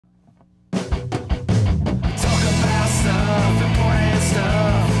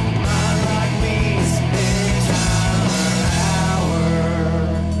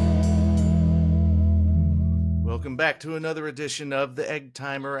back to another edition of the Egg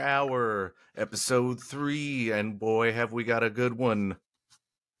Timer Hour, episode 3, and boy, have we got a good one.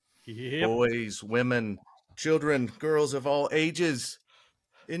 Yep. Boys, women, children, girls of all ages,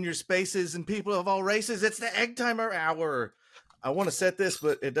 in your spaces, and people of all races, it's the Egg Timer Hour. I want to set this,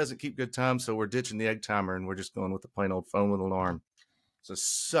 but it doesn't keep good time, so we're ditching the egg timer, and we're just going with the plain old phone with alarm. So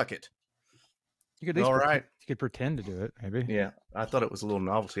suck it. You could at least All right. You could pretend to do it, maybe. Yeah, I thought it was a little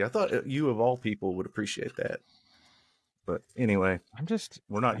novelty. I thought you of all people would appreciate that. But anyway,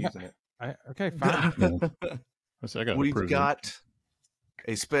 we're not using it. Okay, fine. We've got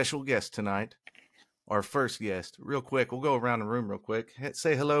a special guest tonight. Our first guest. Real quick, we'll go around the room real quick.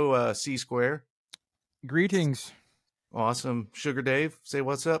 Say hello, C-Square. Greetings. Awesome. Sugar Dave, say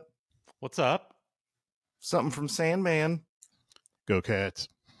what's up. What's up? Something from Sandman. Go Cats.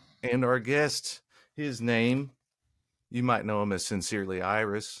 And our guest, his name, you might know him as Sincerely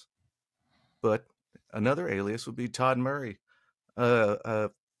Iris, but another alias would be Todd Murray, a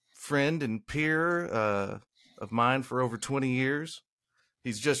friend and peer of mine for over 20 years.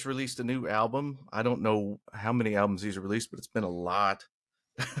 He's just released a new album. I don't know how many albums he's released, but it's been a lot.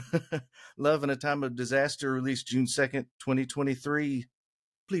 Love in a Time of Disaster, released June 2nd, 2023.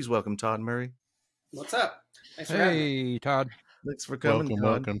 Please welcome Todd Murray. What's up? Thanks for having me. Hey, Todd. Thanks for coming,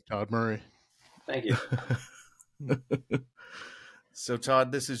 Welcome, Todd Murray. Thank you. So,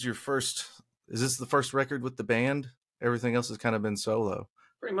 Todd, is this the first record with the band? Everything else has kind of been solo.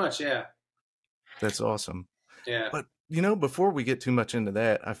 Pretty much, yeah. That's awesome. Yeah. But, before we get too much into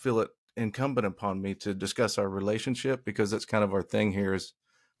that, I feel it incumbent upon me to discuss our relationship, because that's kind of our thing here. Is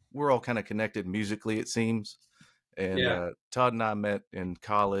we're all kind of connected musically, it seems. And Todd and I met in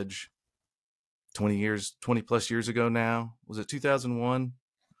college 20 plus years ago now. Was it 2001?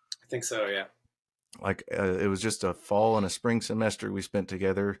 I think so, yeah. It was just a fall and a spring semester we spent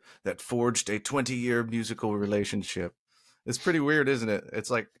together that forged a 20-year musical relationship. It's pretty weird, isn't it? It's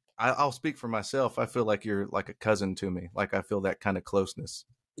like, I'll speak for myself. I feel like you're like a cousin to me. Like, I feel that kind of closeness.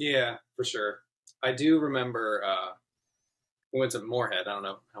 Yeah, for sure. I do remember we went to Morehead. I don't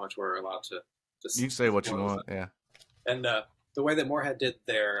know how much we're allowed to just... You say what you want, yeah. And the way that Morehead did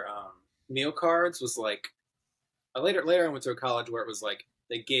their meal cards was like... Later I went to a college where it was like,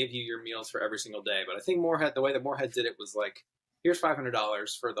 they gave you your meals for every single day. But I think the way that Morehead did it was like, here's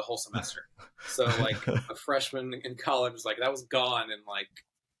 $500 for the whole semester. So like a freshman in college was like, that was gone in like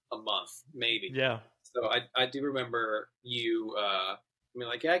a month, maybe. Yeah. So I do remember you,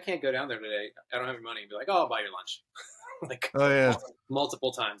 I can't go down there today. I don't have any money. Be like, oh, I'll buy your lunch. Oh yeah.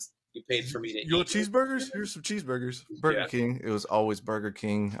 Multiple times you paid for me to eat. You want cheeseburgers? Here's some cheeseburgers. Burger King. It was always Burger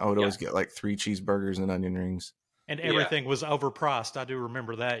King. I would always get like 3 cheeseburgers and onion rings. And everything was overpriced. I do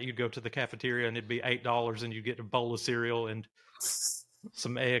remember that. You'd go to the cafeteria and it'd be $8 and you get a bowl of cereal and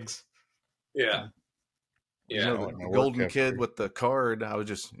some eggs. Yeah. Yeah. The golden kid with the card, I was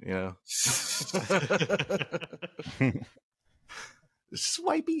just,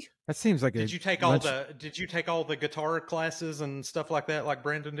 swipey. That seems like Did you take all the guitar classes and stuff like that, like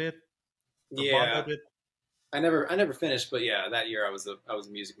Brandon did? Or yeah. Bondo did? I never finished, but yeah, that year I was a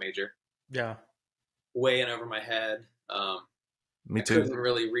music major. Yeah. Way in over my head. Me too. I couldn't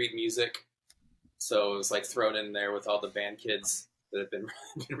really read music, so it was like thrown in there with all the band kids that have been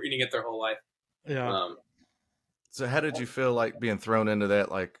reading it their whole life. Yeah. So how did you feel like being thrown into that?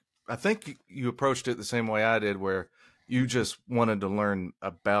 Like, I think you approached it the same way I did, where you just wanted to learn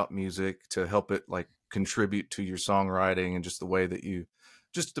about music to help it like contribute to your songwriting and just the way that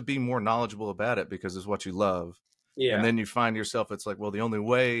just to be more knowledgeable about it because it's what you love. Yeah. And then you find yourself, it's like, well, the only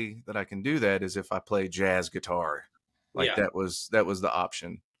way that I can do that is if I play jazz guitar. Like that was the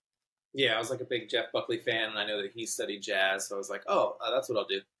option. Yeah, I was like a big Jeff Buckley fan, and I know that he studied jazz, so I was like, oh, that's what I'll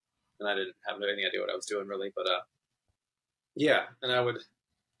do. And I didn't have any idea what I was doing really, but yeah. And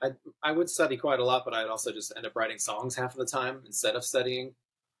I would study quite a lot, but I'd also just end up writing songs half of the time instead of studying.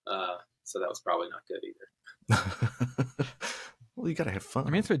 So that was probably not good either. Well, you gotta have fun.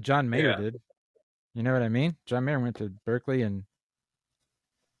 I mean, that's what John Mayer did. You know what I mean? John Mayer went to Berkeley and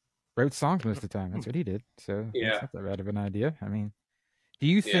wrote songs most of the time. That's what he did. So that's not that bad of an idea. I mean, do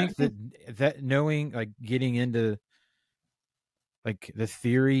you think that knowing, like, getting into like the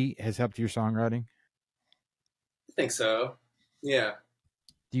theory has helped your songwriting? I think so. Yeah.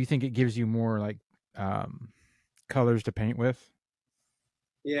 Do you think it gives you more like colors to paint with?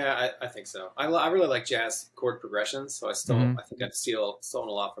 Yeah, I think so. I really like jazz chord progressions, so I think I've stolen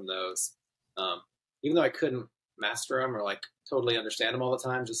a lot from those. Even though I couldn't master them or like totally understand them all the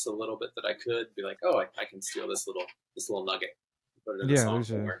time, just a little bit that I could be like, oh, I can steal this little nugget, put it in a song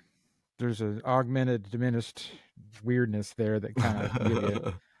somewhere. There's an augmented, diminished weirdness there that kind of gives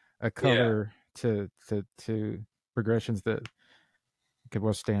you a color to progressions that could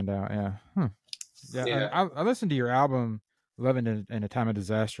well stand out. Yeah. Yeah. Yeah. I listened to your album, Loving in a Time of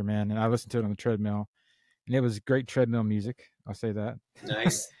Disaster, man, and I listened to it on the treadmill, and it was great treadmill music. I'll say that.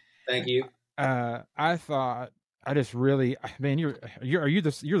 Nice. Thank you. I thought I just really, man, you're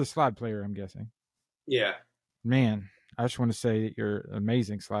the slide player, I'm guessing. Yeah. Man, I just want to say that you're an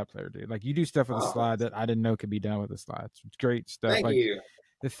amazing slide player, dude. Like, you do stuff with a slide that I didn't know could be done with a slide. It's great stuff. Thank like, you.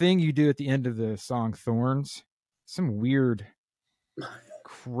 The thing you do at the end of the song Thorns, some weird, you know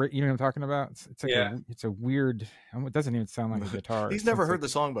what I'm talking about? It's like it's a weird, it doesn't even sound like a guitar. He's never heard the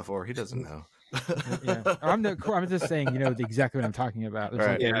song before. He doesn't know. Yeah. I'm just saying, you know, exactly what I'm talking about. It's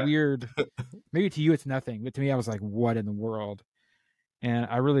like a weird, maybe to you it's nothing, but to me I was like, what in the world? And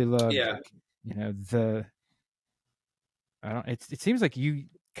I really love, you know, it seems like you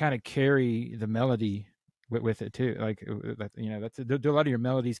kind of carry the melody with it too. Like, you know, do a lot of your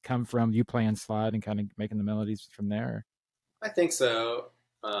melodies come from you playing slide and kind of making the melodies from there? I think so,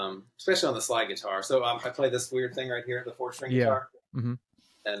 especially on the slide guitar. So I play this weird thing right here, the 4-string guitar, and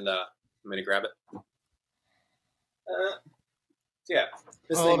I'm going to grab it. Yeah.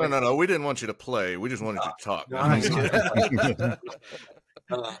 No. We didn't want you to play. We just wanted you to talk.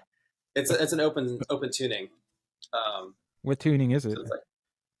 It's an open tuning. What tuning is it? So it's like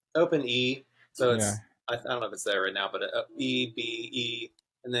open E. So it's I don't know if it's there right now, but E, B, E,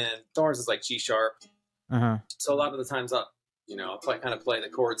 and then Thorns is like G sharp. So a lot of the times I'll kind of play the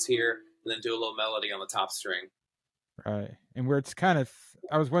chords here and then do a little melody on the top string. Right. And where it's kind of,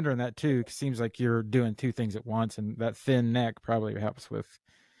 I was wondering that too. It seems like you're doing two things at once, and that thin neck probably helps with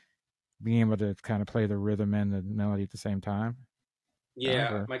being able to kind of play the rhythm and the melody at the same time.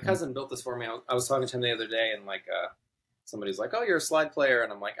 Yeah. My cousin built this for me. I was talking to him the other day, and like somebody's like, "Oh, you're a slide player,"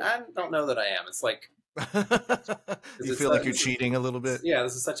 and I'm like, "I don't know that I am." It's like you feel like you're cheating a little bit. Yeah,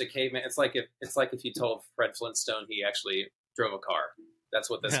 this is such a caveman. It's like if you told Fred Flintstone he actually drove a car. That's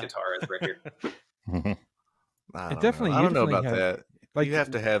what this guitar is right here. I don't know about that. Like, you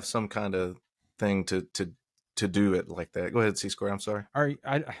have to have some kind of thing to do it like that. Go ahead, CSQUARE. I'm sorry.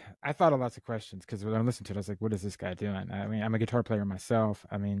 I thought of lots of questions because when I listened to it, I was like, "What is this guy doing?" I mean, I'm a guitar player myself.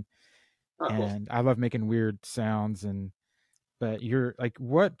 I mean, and I love making weird sounds. But you're like,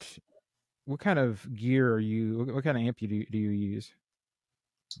 what kind of gear are you? What kind of amp do you use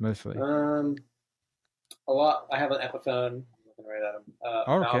mostly? A lot. I have an Epiphone. I'm looking right at him.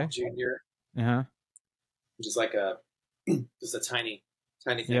 Valve Junior. Which is like just a tiny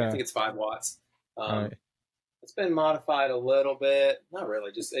thing. I think it's 5 watts. It's been modified a little bit. Not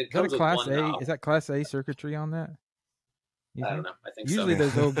really. Just it comes with one knob. Is that Class A circuitry on that? I don't know. I think usually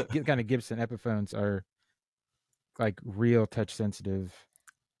those old kind of Gibson Epiphones are like real touch sensitive.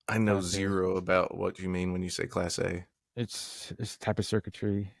 I know zero about what you mean when you say Class A. It's a type of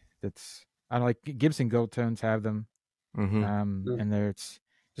circuitry that's, I don't like, Gibson Gold Tones have them. And it's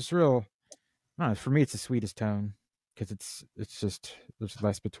just real. I don't know, for me, it's the sweetest tone because it's just there's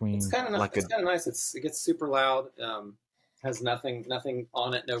less between. It's kind of nice. It gets super loud. Has nothing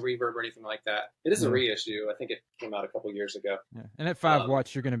on it, no reverb or anything like that. It is a reissue. I think it came out a couple years ago. Yeah. And at 5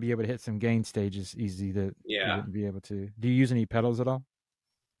 watts, you're going to be able to hit some gain stages easy that you wouldn't be able to. Do you use any pedals at all?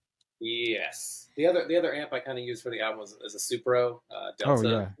 Yes. The other amp I kind of used for the album is a Supro Delta. Oh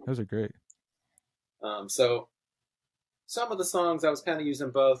yeah, those are great. So some of the songs I was kind of using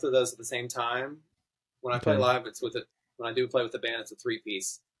both of those at the same time. When I play live, it's with it. When I do play with the band, it's a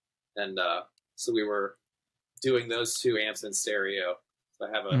 3-piece, and so we were doing those 2 amps in stereo. So I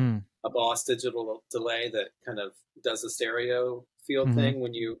have a Boss digital delay that kind of does the stereo field thing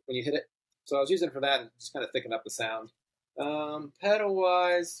when you hit it. So I was using it for that and just kind of thicken up the sound. Pedal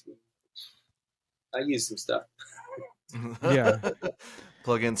wise, I use some stuff. Yeah.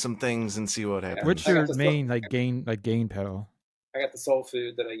 Plug in some things and see what happens. What's your main gain pedal? I got the Soul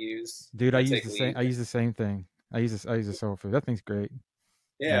Food that I use. Dude, I use the same thing. I use the Soul Food. That thing's great.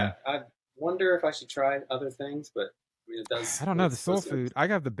 Yeah. I wonder if I should try other things, but I mean, it does. I don't know, the Soul Food. I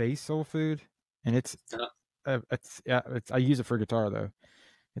got the bass Soul Food, and it's I use it for guitar though.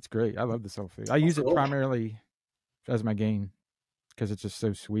 It's great. I love the Soul Food. I use it primarily as my gain because it's just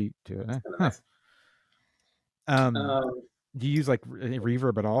so sweet to it. Do you use like any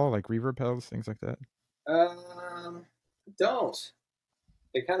reverb at all, like reverb pedals, things like that? Don't.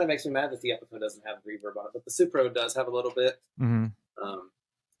 It kind of makes me mad that the Epiphone doesn't have reverb on it, but the Supro does have a little bit.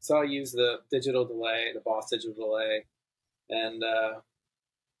 So I use the digital delay, the Boss digital delay, and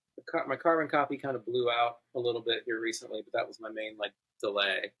my carbon copy kind of blew out a little bit here recently, but that was my main like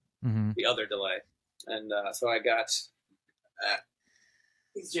delay, the other delay, and so I got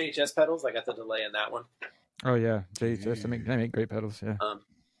these JHS pedals. I got the delay in that one. Oh yeah, JHS. They make great pedals. Yeah.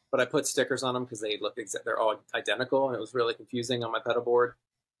 but I put stickers on them because they're all identical, and it was really confusing on my pedal board.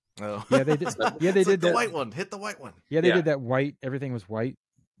 Oh, Yeah, they did. Yeah, they did the that. white one. Hit the white one. Yeah, they did that white. Everything was white.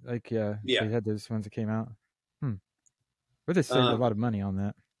 Like, Yeah. They had those ones that came out. But they saved a lot of money on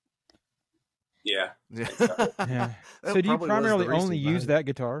that. Yeah. Yeah. So do you primarily only use that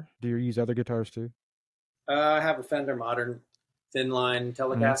guitar? Do you use other guitars too? I have a Fender Modern thin line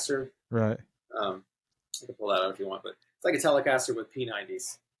Telecaster. Right. I can pull that out if you want, but it's like a Telecaster with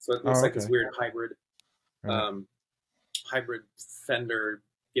P90s. So it looks like this weird hybrid, hybrid Fender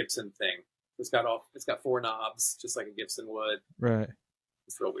Gibson thing. It's got 4 knobs, just like a Gibson would. Right.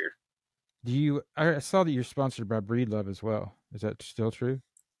 It's real weird. I saw that you're sponsored by Breedlove as well. Is that still true?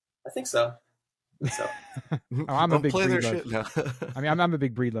 I think so. I'm a big Breedlove. Shit now. I mean, I'm a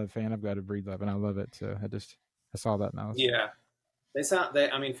big Breedlove fan. I've got a Breedlove and I love it. So I saw that now. Yeah.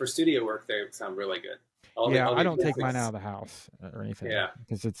 I mean, for studio work, they sound really good. I don't take mine out of the house or anything. Yeah.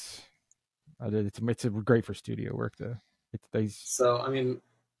 Because it's great for studio work though. So, I mean,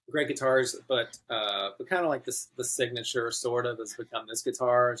 great guitars, but kind of like the signature sort of has become this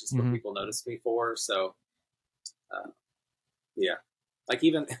guitar. It's just what people notice me for. So, yeah. Like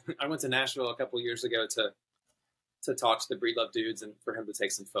even I went to Nashville a couple years ago to talk to the Breedlove dudes and for him to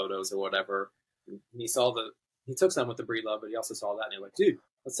take some photos or whatever. And he took some with the Breedlove, but he also saw that and he's like, dude,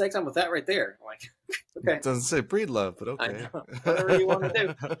 let's take some with that right there. I'm like, okay. It doesn't say Breedlove, but okay. I know. Whatever you want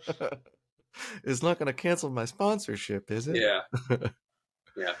to do. It's not going to cancel my sponsorship, is it? Yeah.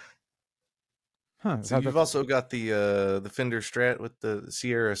 Yeah. Huh. So you've also got the Fender Strat with the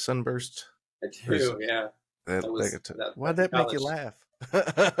Sierra Sunburst. I do, yeah. Why'd that make you laugh?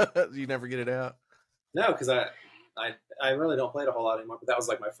 You never get it out? No, because I really don't play it a whole lot anymore. But that was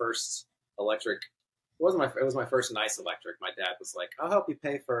like my first electric. It was my first nice electric. My dad was like, "I'll help you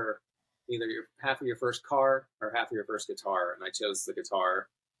pay for either half of your first car or half of your first guitar," and I chose the guitar,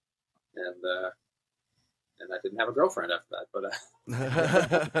 and I didn't have a girlfriend after that.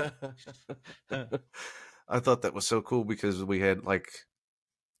 But I thought that was so cool because we had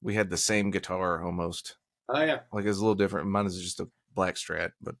the same guitar almost. Oh yeah, like it was a little different. Mine is just a black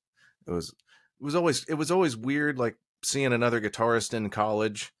Strat, but it was always weird, like seeing another guitarist in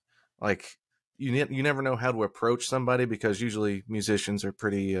college. Like you never know how to approach somebody because usually musicians are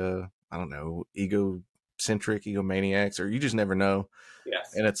pretty I don't know, egocentric, egomaniacs, or you just never know.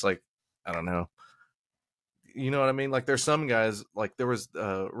 Yes. And it's like, I don't know. You know what I mean? Like there's some guys, like there was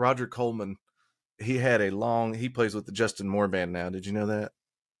Roger Coleman. He plays with the Justin Moore band now. Did you know that?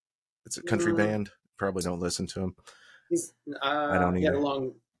 It's a country band. Probably don't listen to him. I don't either. He had a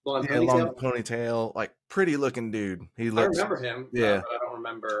long ponytail, like pretty looking dude. I remember him. Yeah. But I don't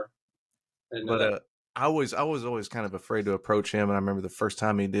remember. I was always kind of afraid to approach him. And I remember the first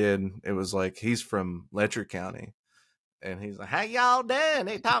time he did, it was like, he's from Letcher County. And he's like, "How y'all doing?"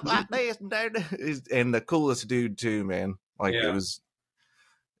 They talk like this. And the coolest dude too, man. Like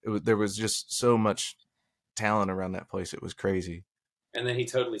there was just so much talent around that place. It was crazy. And then he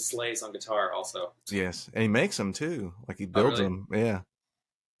totally slays on guitar also. Yes. And he makes them too. Like he builds them. Yeah.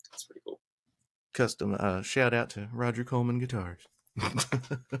 That's pretty cool. Custom shout out to Roger Coleman Guitars. All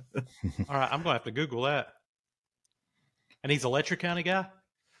right. I'm going to have to Google that. And he's a Letcher County guy?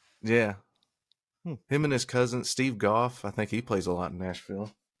 Yeah. Him and his cousin, Steve Goff, I think he plays a lot in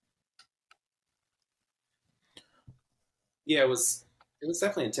Nashville. Yeah, it was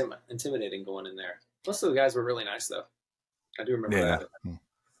definitely intimidating going in there. Most of the guys were really nice, though. I do remember that.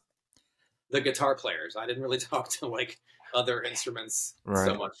 The guitar players. I didn't really talk to like other instruments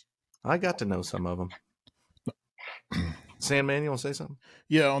so much. I got to know some of them. Sandman, you want to say something?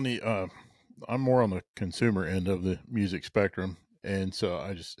 Yeah, I'm more on the consumer end of the music spectrum, and so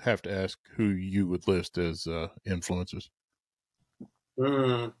I just have to ask who you would list as influences.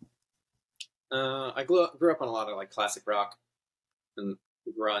 I grew up on a lot of like classic rock and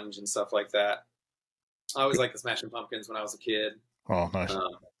grunge and stuff like that. I always liked the Smashing Pumpkins when I was a kid. Oh, nice.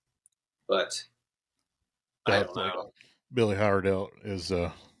 But I don't know. Billy Howerdel is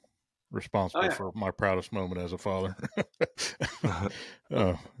responsible for my proudest moment as a father. My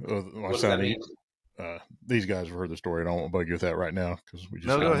what does son, that mean? these guys have heard the story. I don't want to bug you with that right now because we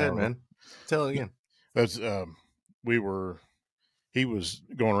just go ahead, man. Tell it again. That's he was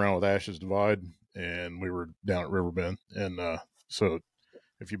going around with Ashes Divide, and we were down at Riverbend, and so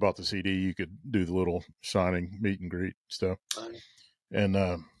if you bought the CD, you could do the little signing, meet and greet stuff.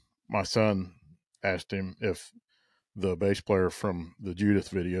 And my son asked him if the bass player from the Judith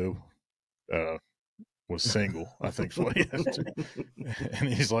video was single. I think so. And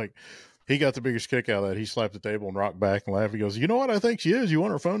he's like, he got the biggest kick out of that. He slapped the table and rocked back and laughed. He goes, "You know what? I think she is. You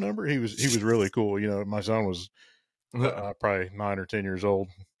want her phone number?" He was really cool. You know, my son was probably 9 or 10 years old.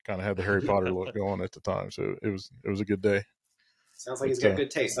 kind of had the Harry Potter look going at the time. So it was a good day. Sounds like he's got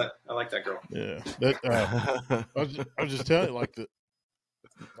good taste. I like that girl. Yeah. I was just telling you, like,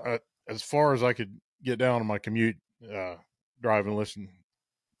 as far as I could get down on my commute, drive and listen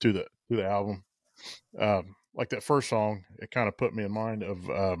to the album, like that first song, it kind of put me in mind of,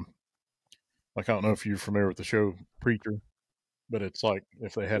 like, I don't know if you're familiar with the show Preacher, but it's like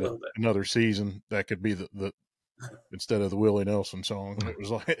if they had another season, that could be the instead of the Willie Nelson song. It was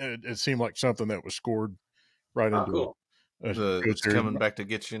like it seemed like something that was scored right into cool. It's coming back to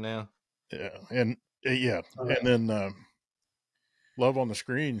get you now. Yeah, and and then Love on the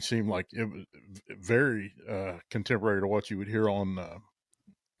Screen seemed like it was very contemporary to what you would hear on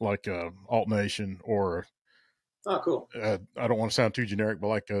like Alt Nation or cool. I don't want to sound too generic, but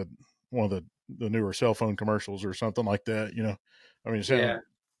like one of the newer cell phone commercials or something like that. You know, I mean, it sounded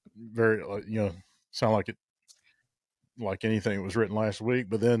very sound like it like anything that was written last week.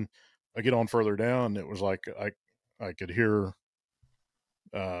 But then I get on further down, it was like I could hear.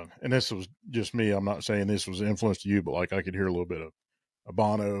 And this was just me. I'm not saying this was an influence to you, but like I could hear a little bit of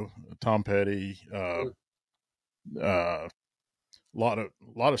Bondo, Tom Petty, a lot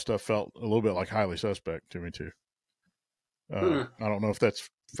of stuff felt a little bit like Highly Suspect to me too. I don't know if that's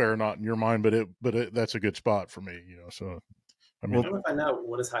fair or not in your mind, but that's a good spot for me, you know. So I mean, I don't know if I know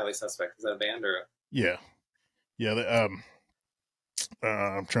what is Highly Suspect. Is that a band or? Yeah.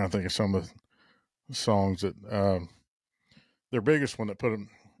 I'm trying to think of some of the songs that their biggest one that put them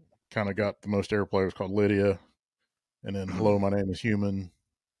kind of got the most airplay was called Lydia, and then Hello, My Name Is Human.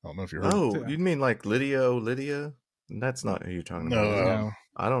 I don't know if you heard. Oh, you mean like Lydia? That's not who you're talking about. No.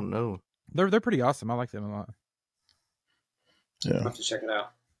 I don't know. They're pretty awesome. I like them a lot. Yeah, I'll have to check it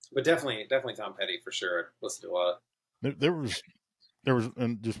out. But definitely Tom Petty for sure. Listen to a lot. There was,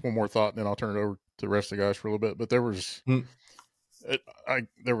 and just one more thought, and then I'll turn it over to the rest of the guys for a little bit. But there was.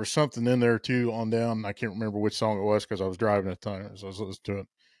 There was something in there too on down. I can't remember which song it was because I was driving at the time as I was listening to it,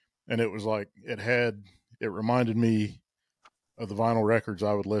 and it was like it reminded me of the vinyl records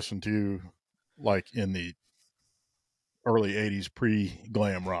I would listen to, like in the early '80s,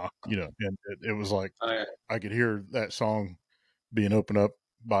 pre-glam rock, you know. And it was like I could hear that song being opened up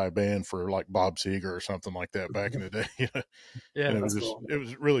by a band for like Bob Seger or something like that back in the day. You know? Yeah, and it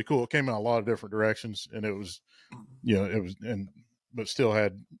was really cool. It came in a lot of different directions, and it was, but still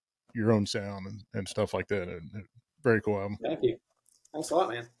had your own sound and stuff like that. And very cool album. Thank you. Thanks a lot,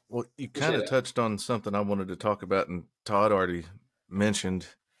 man. Well, you kind of touched on something I wanted to talk about, and Todd already mentioned,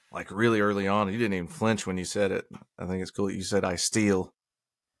 like really early on. You didn't even flinch when you said it. I think it's cool. You said, I steal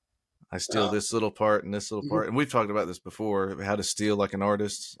this little part and this little part. And we've talked about this before, how to steal like an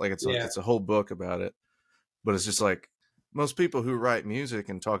artist. Like it's a whole book about it. But it's just like most people who write music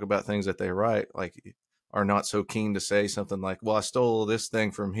and talk about things that they write, like, are not so keen to say something like, well, I stole this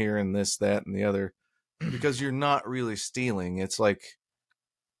thing from here and this, that, and the other, because you're not really stealing. It's like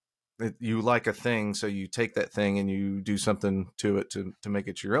you like a thing, so you take that thing and you do something to it to make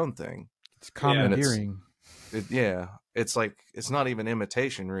it your own thing. It's commandeering. It's like, it's not even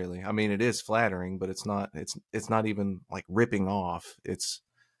imitation, really. I mean, it is flattering, but it's not even like ripping off. It's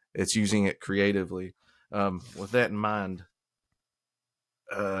using it creatively. With that in mind,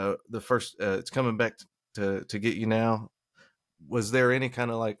 the first, it's coming back to get you now. Was there any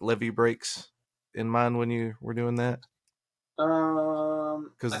kind of like levee breaks in mind when you were doing that?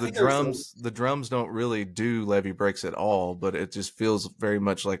 Because the drums don't really do levee breaks at all, but it just feels very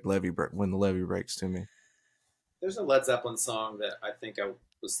much like when the levee breaks to me. There's a Led Zeppelin song that I think I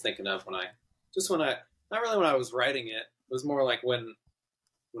was thinking of when I was writing it. It was more like when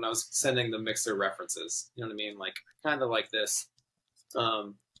I was sending the mixer references. You know what I mean? Like kind of like this.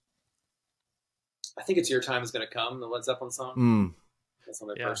 I think It's Your Time Is Gonna Come, the Led Zeppelin song. That's on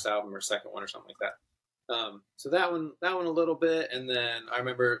their first album or second one or something like that. So that one a little bit, and then I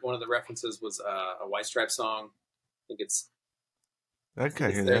remember one of the references was a White Stripes song. I think it's.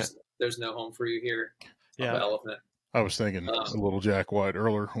 There's No Home for You Here. Yeah, Elephant. I was thinking a little Jack White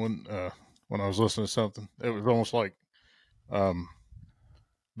earlier when I was listening to something. It was almost like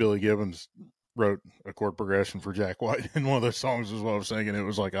Billy Gibbons wrote a chord progression for Jack White in one of those songs as well. I was thinking it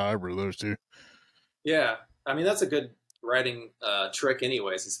was like a hybrid of those two. Yeah, I mean that's a good writing trick,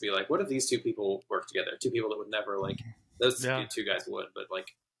 anyways. Is to be like, what if these two people work together? Two people that would never like those two guys would, but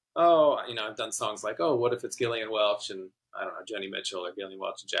like, I've done songs like, what if it's Gillian Welch and I don't know Joni Mitchell or Gillian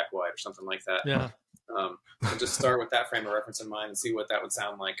Welch and Jack White or something like that. Yeah. And just start with that frame of reference in mind and see what that would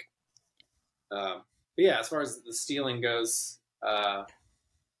sound like. But yeah, as far as the stealing goes, I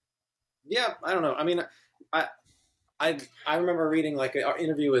don't know. I mean, I remember reading like an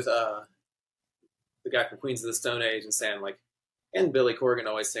interview with the guy from Queens of the Stone Age and saying like, and Billy Corgan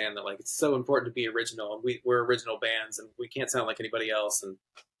always saying that like it's so important to be original, and we're original bands, and we can't sound like anybody else. And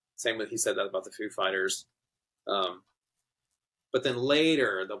same with he said that about the Foo Fighters. But then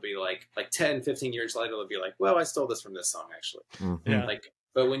later they'll be like 10, 15 years later they'll be like, well, I stole this from this song actually. Mm-hmm. Yeah. Like,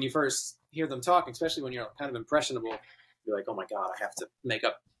 but when you first hear them talking, especially when you're kind of impressionable, you're like, oh my god, I have to make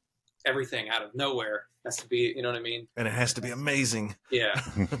up everything out of nowhere. It has to be, you know what I mean? And it has to be amazing. Yeah.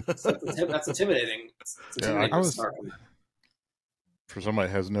 So that's intimidating. It's intimidating to start from. For somebody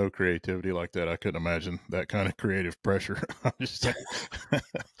that has no creativity like that, I couldn't imagine that kind of creative pressure. I'm just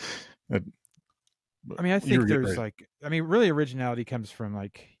I mean, I think there's like, I mean, really originality comes from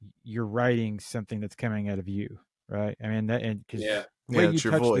like you're writing something that's coming out of you, right? I mean, that, and because it's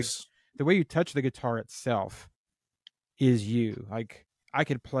your voice. The way you touch the guitar itself is you. Like I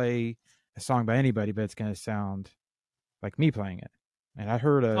could play a song by anybody, but it's going to sound like me playing it. And I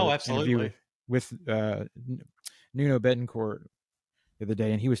heard a interview with Nuno Betancourt the other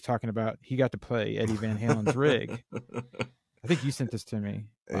day, and he was talking about he got to play Eddie Van Halen's rig. I think you sent this to me.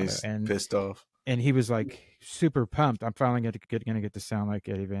 He's pissed off. And he was like super pumped. I'm finally going to get to sound like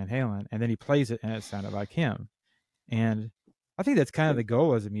Eddie Van Halen. And then he plays it and it sounded like him. And I think that's kind of the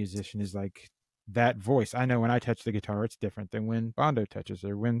goal as a musician is like that voice. I know when I touch the guitar, it's different than when Bondo touches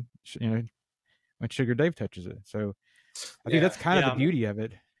it or when Sugar Dave touches it. So I think that's kind of the beauty of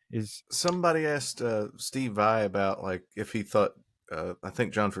it is. Somebody asked Steve Vai about like if he thought, I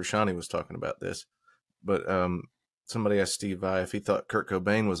think John Frusciante was talking about this, but somebody asked Steve Vai if he thought Kurt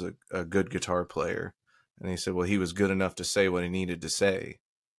Cobain was a good guitar player. And he said, well, he was good enough to say what he needed to say.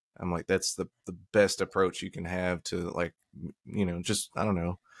 I'm like, that's the best approach you can have to like, just, I don't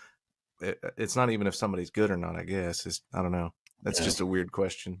know. It's not even if somebody's good or not, I guess. I don't know. That's just a weird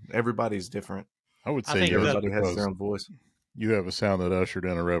question. Everybody's different. I would say everybody has their own voice. You have a sound that ushered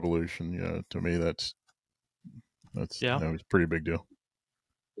in a revolution. To me, that's it's a pretty big deal.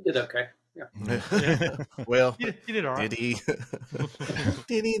 You did okay. Yeah. Well, you did all right. Did he?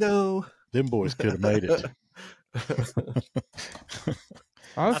 Did he though? Them boys could have made it.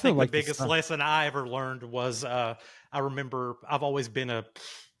 I think the biggest lesson I ever learned was I remember I've always been I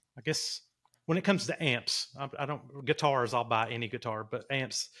guess when it comes to amps, I don't guitars. I'll buy any guitar, but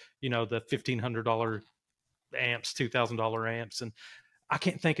amps, the $1,500 amps, $2,000 amps, and I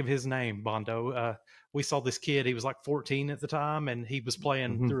can't think of his name. Bondo. We saw this kid. He was like 14 at the time, and he was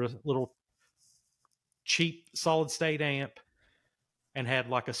playing through a little cheap solid state amp and had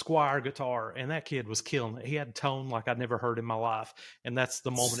like a Squier guitar, and that kid was killing it. He had tone like I'd never heard in my life. And that's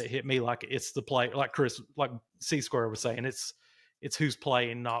the moment it hit me, like it's the play, like Chris, like CSQUARE was saying, it's who's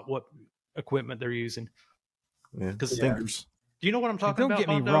playing, not what equipment they're using. Yeah, fingers. Do you know what I'm talking about?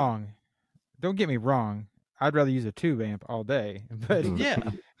 Don't get me wrong. I'd rather use a tube amp all day, but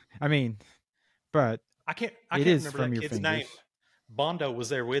I mean, but I can't remember that kid's name. Bondo was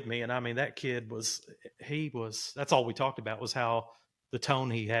there with me, and I mean that kid was that's all we talked about was how the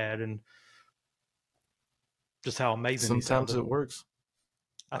tone he had and just how amazing. Sometimes it works.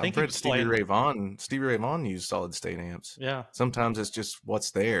 I think I've read Stevie Ray Vaughan used solid state amps. Yeah. Sometimes it's just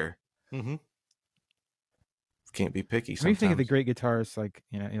what's there. Mm-hmm. Can't be picky. When you think of the great guitarists, like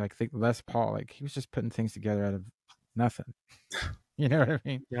think Les Paul, like he was just putting things together out of nothing. You know what I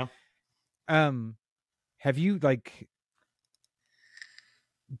mean? Yeah. Have you Todd?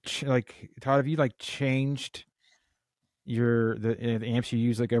 Have you changed the amps you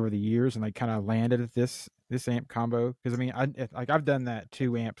use over the years and kind of landed at this amp combo? Because I mean, I've done that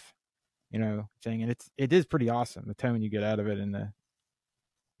 2 amp, thing, and it is pretty awesome the tone you get out of it and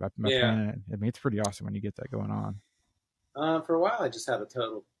I mean, it's pretty awesome when you get that going on. For a while, I just had a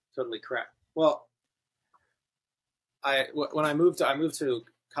totally crap. Well, when I moved to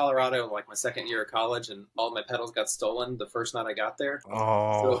Colorado, like my second year of college, and all my pedals got stolen the first night I got there.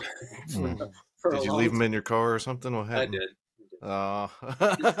 Oh, did you leave them in your car or something? What happened? I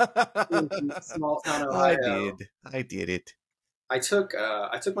did. Small town Ohio. I did it. I took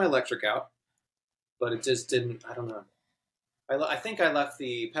my electric out, but it just didn't. I don't know. I think I left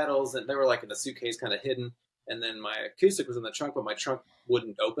the pedals, and they were in the suitcase, kind of hidden. And then my acoustic was in the trunk, but my trunk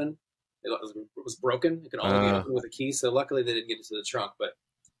wouldn't open. It was broken. It could only be opened with a key. So luckily, they didn't get into the trunk, but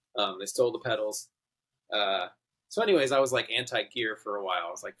they stole the pedals. So, anyways, I was anti-gear for a while.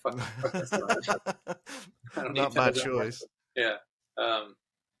 I was like, "Fuck this." I don't Not by choice. Yeah.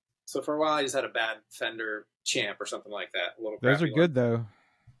 So for a while, I just had a bad Fender champ or something like that. Those are good though.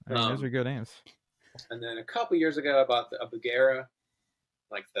 I mean, those are good amps. And then a couple years ago, I bought a Bugera,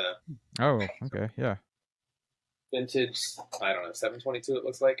 Oh, okay, yeah. Vintage, I don't know, 722 it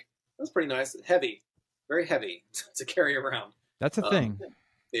looks like. That's pretty nice. Heavy. Very heavy to carry around. That's a thing.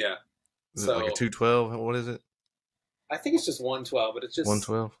 Yeah. Is it like a 212? What is it? I think it's just 112, but it's just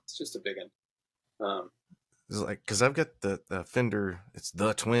 112. It's just a big one. It's like, because I've got the Fender. It's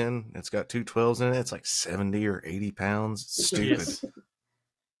the twin. It's got 212s in it. It's like 70 or 80 pounds. It's stupid. Yes.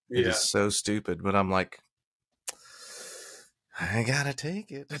 It is so stupid. But I'm like, I gotta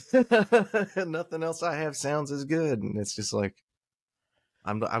take it. Nothing else I have sounds as good, and it's just like,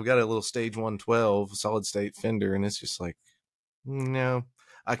 I've got a little stage 112 solid state Fender, and it's just like, no.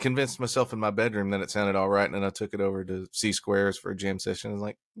 I convinced myself in my bedroom that it sounded all right, and then I took it over to CSQUARES for a jam session. I was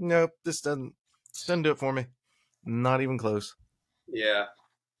like, nope, this doesn't do it for me. Not even close. Yeah,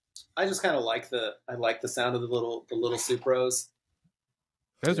 I just kind of like the sound of the little Supros.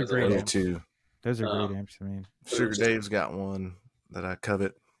 Those are great amps too. Those are great amps. I mean, Sugar Dave's got one that I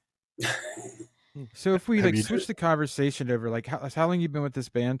covet. So if we switch the conversation over, like how long you been with this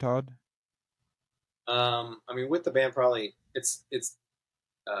band, Todd? I mean, with the band, probably it's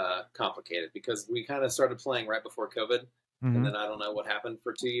complicated because we kind of started playing right before COVID, and then I don't know what happened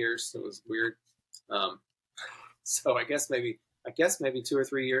for 2 years. It was weird. So I guess maybe 2 or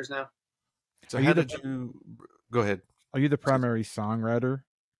 3 years now. So how did you go ahead? Are you the primary songwriter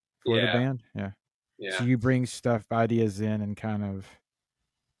for the band? Yeah. Yeah. So you bring ideas in and kind of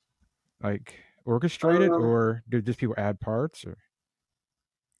like orchestrate it, or do just people add parts? Or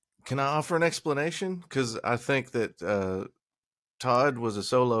can I offer an explanation? Because I think that Todd was a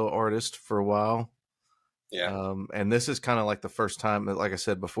solo artist for a while. Yeah. And this is kind of like the first time, like I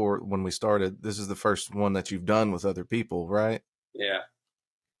said before, when we started, this is the first one that you've done with other people, right? Yeah.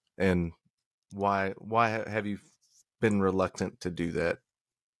 And why have you been reluctant to do that?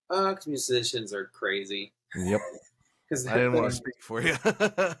 Because musicians are crazy. Yep. Because I didn't want to speak for you.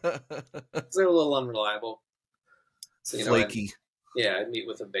 They're a little unreliable. So, flaky. I'd meet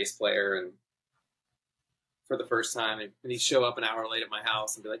with a bass player and for the first time, and he'd show up an hour late at my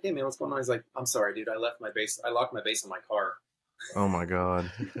house and be like, "Hey man, what's going on?" He's like, "I'm sorry, dude. I locked my bass in my car." Oh my god!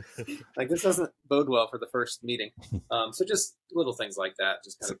 Like, this doesn't bode well for the first meeting. So just little things like that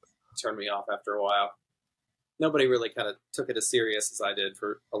just kind of turned me off after a while. Nobody really kind of took it as serious as I did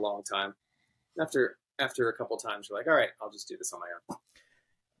for a long time. After a couple times, you're like, "All right, I'll just do this on my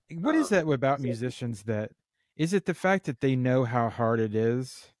own." What is that about musicians? That is it the fact that they know how hard it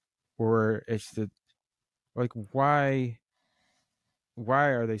is, or it's like why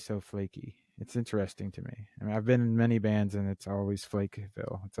are they so flaky? It's interesting to me. I mean, I've been in many bands and it's always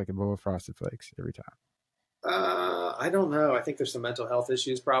Flakeville. It's like a bowl of Frosted Flakes every time. I don't know. I think there's some mental health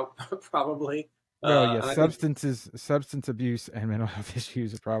issues, probably. Well, yeah, substance abuse and mental health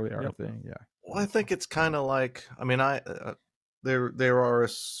issues are probably our thing. Yeah. Well, I think it's kind of like, I mean, there are a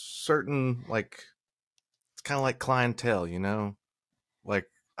certain, like, it's kind of like clientele, you know, like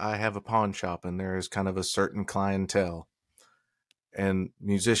I have a pawn shop and there is kind of a certain clientele, and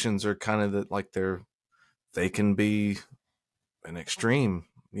musicians are kind of they can be an extreme,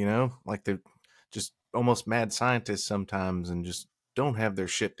 you know, like they're just almost mad scientists sometimes and just don't have their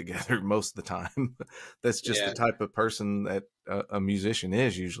shit together most of the time. That's just the type of person that a musician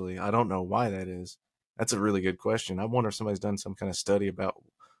is usually. I don't know why that is. That's a really good question. I wonder if somebody's done some kind of study about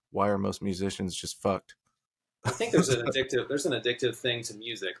why are most musicians just fucked. I think there's an addictive thing to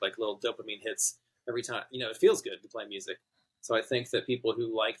music, like little dopamine hits every time. You know, it feels good to play music. So I think that people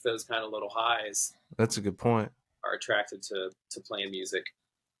who like those kind of little highs, that's a good point, are attracted to playing music.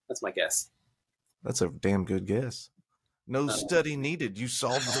 That's my guess. That's a damn good guess. No study needed. You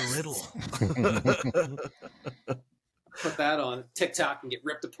solved the riddle. Put that on TikTok and get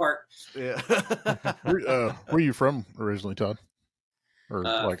ripped apart. Yeah. Where are you from originally, Todd? Or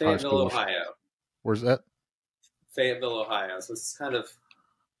like high Fayetteville, school? Ohio. Where's that? Fayetteville, Ohio. So it's kind of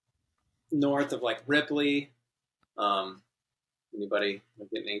north of like Ripley. Anybody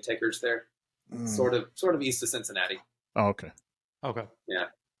getting any takers there? Sort of east of Cincinnati. Oh, okay. Okay. Yeah.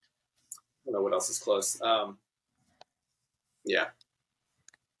 I don't know what else is close. Yeah.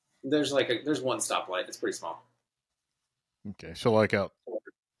 There's one stoplight. It's pretty small. Okay. So like out,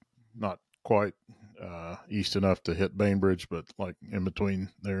 not quite east enough to hit Bainbridge, but like in between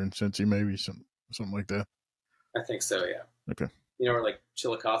there and Cincy, maybe something like that. I think so. Yeah. Okay. You know where like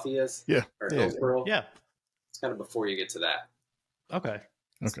Chillicothe is? Yeah. Or Hillsboro? Yeah. It's kind of before you get to that. Okay.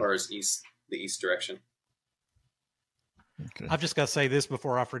 As far as the east direction. Okay. I've just got to say this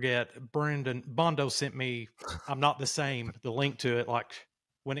before I forget. Bondo sent me, I'm Not the Same, the link to it, like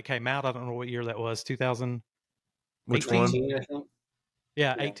when it came out. I don't know what year that was, 2000. Which 18, one? I think.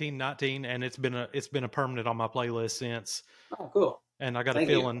 Yeah, 18, 19, and it's been a permanent on my playlist since. Oh, cool. And I got a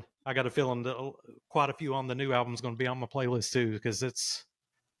feeling that quite a few on the new album is going to be on my playlist too, because it's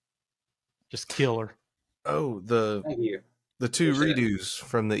just killer. Oh, Thank you. The two redos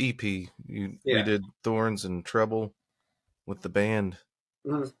from the EP. We did Thorns and Trouble. with the band.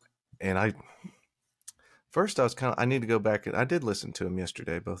 And I need to go back. I did listen to them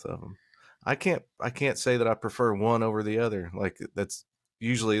yesterday, both of them. I can't say that I prefer one over the other. Like, that's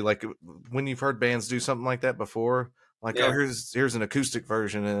usually like when you've heard bands do something like that before, like, oh, here's an acoustic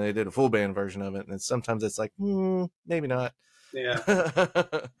version and they did a full band version of it. And sometimes it's like, maybe not. Yeah.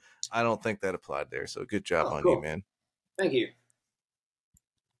 I don't think that applied there. So good job on you, man. Thank you.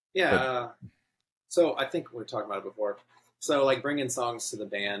 Yeah. So I think we were talking about it before. So like bringing songs to the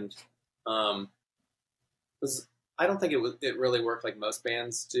band, I don't think it really worked like most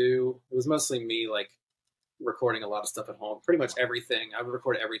bands do. It was mostly me like recording a lot of stuff at home. Pretty much everything. I would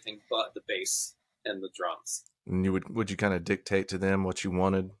record everything but the bass and the drums. And you would you kind of dictate to them what you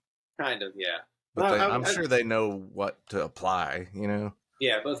wanted? Kind of, yeah. But I'm sure they know what to apply, you know?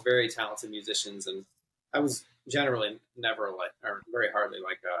 Yeah, both very talented musicians, and I was generally never like, or very hardly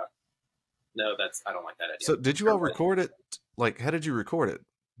like, no, I don't like that idea. So did you all record it? Like, how did you record it?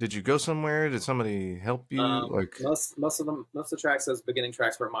 Did you go somewhere? Did somebody help you? Most of the tracks, those beginning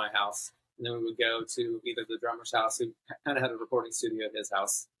tracks, were at my house, and then we would go to either the drummer's house, who kind of had a recording studio at his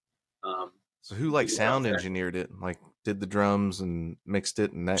house. So who like sound engineered it? Like, did the drums and mixed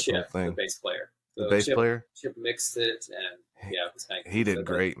it and that Chip, kind of thing? The bass player. The bass player? Chip mixed it, and yeah, it was kind of, he did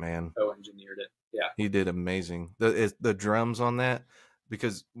great, man. Co-engineered it. Yeah, he did amazing. The drums on that,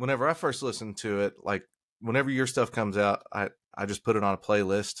 because whenever I first listened to it, like whenever your stuff comes out, I just put it on a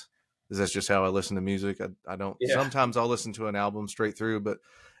playlist, because that's just how I listen to music. I don't. Yeah. Sometimes I'll listen to an album straight through, but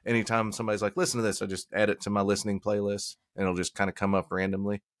anytime somebody's like, listen to this, I just add it to my listening playlist, and it'll just kind of come up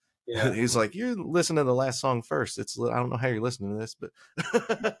randomly. Yeah. He's like, you're listening to the last song first. I don't know how you're listening to this, but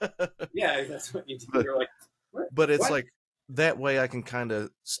yeah, that's what you do. You're like, what? But it's like that way I can kind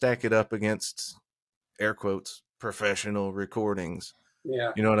of stack it up against air quotes professional recordings.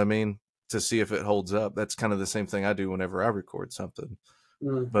 Yeah, you know what I mean? To see if it holds up. That's kind of the same thing I do whenever I record something.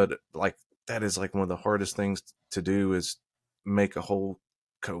 But like that is like one of the hardest things to do, is make a whole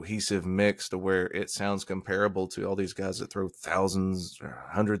cohesive mix to where it sounds comparable to all these guys that throw thousands or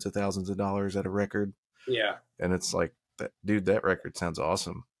hundreds of thousands of dollars at a record. Yeah. And it's like, that record sounds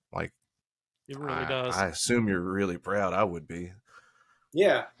awesome. Like, it really does. I assume you're really proud. I would be.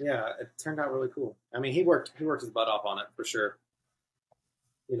 Yeah. It turned out really cool. I mean, he worked his butt off on it for sure.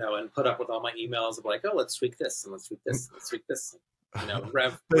 You know, and put up with all my emails of like, oh, let's tweak this and let's tweak this, let's tweak this. You know,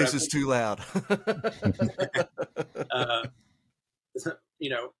 bass is too loud. You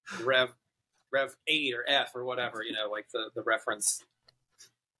know, Rev 8 or F or whatever, you know, like the reference.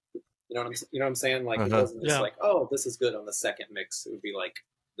 You know what I'm saying? Like, it wasn't just like, oh, this is good on the second mix. It would be like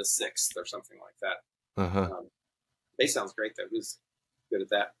the 6th or something like that. Bass sounds great though. Who's good at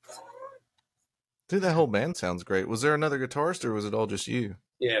that? Dude, that whole band sounds great. Was there another guitarist, or was it all just you?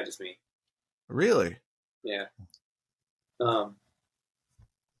 Yeah, just me. Really? Yeah.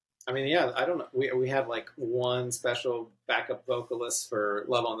 I mean, yeah, I don't know. We had like one special backup vocalist for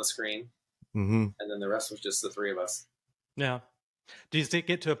Love on the Screen, and then the rest was just the three of us. Yeah. Do you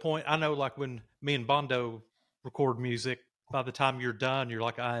get to a point? I know, like when me and Bondo record music, by the time you're done, you're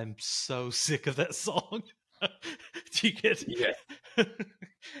like, I am so sick of that song. Do you get? Yeah.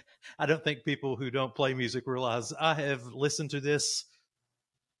 I don't think people who don't play music realize I have listened to this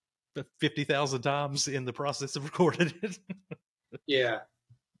 50,000 times in the process of recording it. Yeah.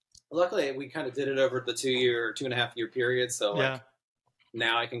 Luckily, we kind of did it over the 2.5 year period. So like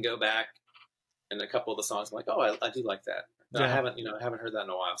now I can go back and a couple of the songs I'm like, oh, I do like that. No, I haven't heard that in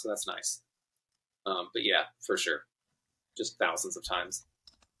a while. So that's nice. But yeah, for sure. Just thousands of times.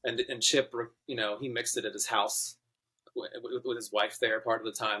 And Chip, you know, he mixed it at his house with his wife there part of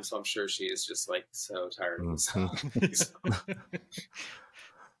the time. So I'm sure she is just like so tired of this.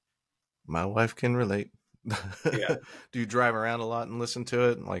 My wife can relate. Yeah. Do you drive around a lot and listen to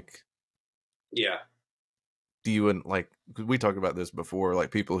it? Like, yeah. Do you, like, we talked about this before,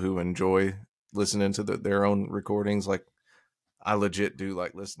 like people who enjoy listening to their own recordings. Like, I legit do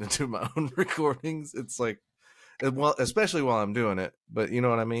like listening to my own recordings. It's like, well, especially while I'm doing it, but you know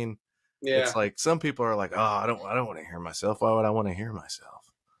what I mean? Yeah. It's like some people are like, oh, I don't want to hear myself. Why would I want to hear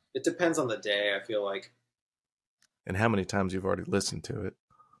myself? It depends on the day, I feel like. And how many times you've already listened to it.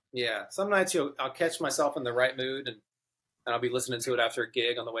 Yeah. Some nights I'll catch myself in the right mood and I'll be listening to it after a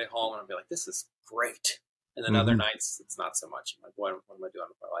gig on the way home and I'll be like, this is great. And then other nights it's not so much. I'm like, what am I doing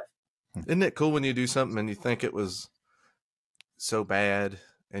with my life? Isn't it cool when you do something and you think it was so bad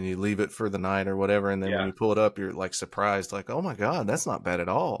and you leave it for the night or whatever, and then when you pull it up, you're like surprised, like, oh my God, that's not bad at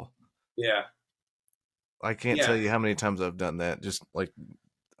all. Yeah. I can't tell you how many times I've done that. Just like,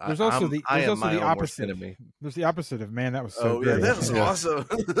 there's also the opposite. There's the opposite of, man, that was so great. Yeah, that was awesome.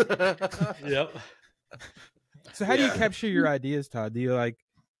 Yep. So how do you capture your ideas, Todd? Do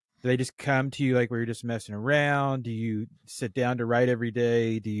they just come to you like where you're just messing around? Do you sit down to write every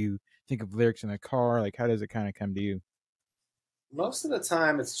day? Do you think of lyrics in the car? Like, how does it kind of come to you? Most of the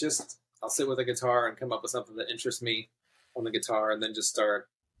time, it's just I'll sit with a guitar and come up with something that interests me on the guitar, and then just start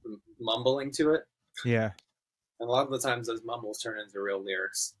mumbling to it. Yeah. And a lot of the times, those mumbles turn into real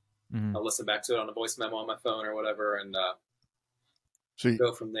lyrics. Mm-hmm. I'll listen back to it on a voice memo on my phone or whatever, and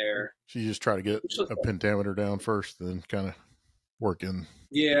go from there. So you just try to get a pentameter down first, then kind of work in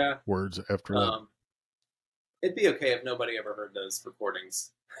words after that. It'd be okay if nobody ever heard those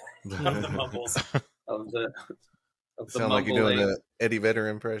recordings of the mumbles of the sound like you're doing an Eddie Vedder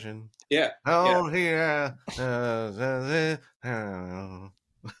impression. Yeah. Oh yeah.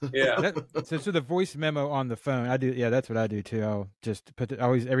 Yeah. So the voice memo on the phone, I do. Yeah, that's what I do too. I'll just put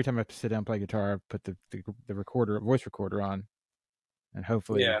every time I sit down and play guitar, I put the voice recorder on, and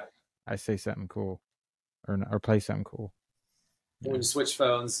hopefully, I say something cool, or play something cool. When you switch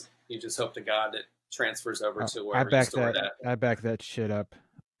phones, you just hope to God it transfers over to wherever you store it at. I back that shit up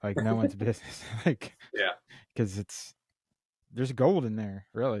like no one's business. Because there's gold in there,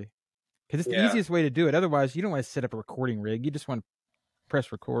 really. Because it's the easiest way to do it. Otherwise, you don't want to set up a recording rig. You just want to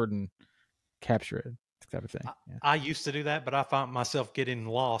press record and capture it, type of thing. Yeah. I used to do that, but I found myself getting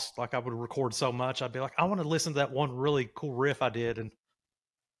lost. Like I would record so much, I'd be like, I want to listen to that one really cool riff I did, and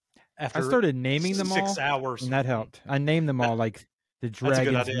after I started naming them all, 6 hours, and that helped. I named them all like the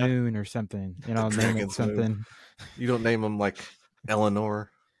Dragon's Moon or something. I'll name it something. You don't name them like Eleanor.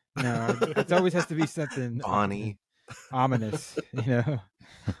 No, it always has to be something Bonnie, ominous,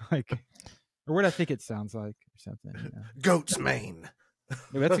 like, or what I think it sounds like, or something. Goat's mane.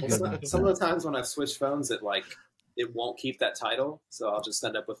 That's a good one. Some of the times when I've switched phones, it won't keep that title, so I'll just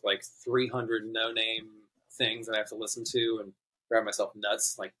end up with like 300 no-name things that I have to listen to and grab myself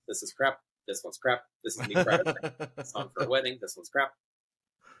nuts. Like, this is crap. This one's crap. This is me crap. Song for a wedding. This one's crap.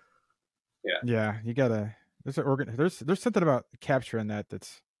 Yeah. You gotta. There's something about capturing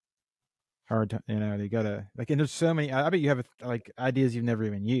that's hard to, you gotta, like, and there's so many, I bet you have like ideas you've never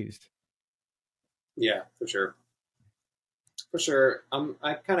even used. Yeah, for sure.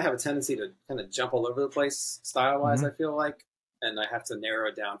 I kind of have a tendency to kind of jump all over the place style wise. I feel like, and I have to narrow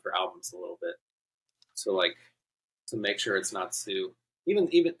it down for albums a little bit to make sure it's not too even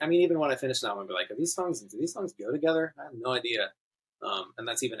when I finish an album, I'll be like, do these songs go together? I have no idea. And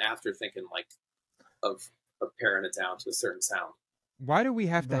that's even after thinking like of paring it down to a certain sound. Why do we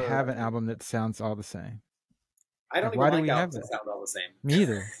have to have an album that sounds all the same? I don't even like albums that sound all the same. Me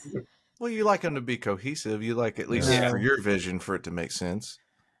either. Well, you like them to be cohesive. You like, at least for your vision, for it to make sense.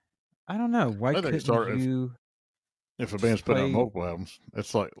 I don't know. Why couldn't you? If a band's putting out multiple albums,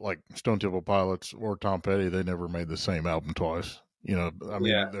 it's like Stone Temple Pilots or Tom Petty. They never made the same album twice.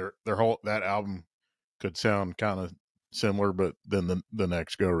 Their whole that album could sound kind of similar, but then the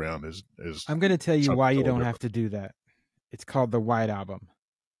next go around is. I'm going to tell you why you don't have to do that. It's called the White Album.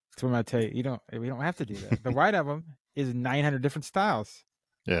 That's what I'm going to tell you. We don't have to do that. The White Album is 900 different styles.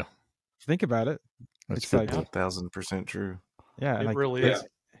 Yeah. Think about it. It's like 1,000% true. Yeah, it really is.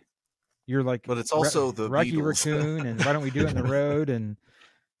 You're like, but it's also the Rocky Beatles. Raccoon, and Why Don't We Do It on the Road, and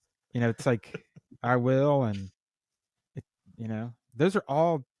it's like I Will, and those are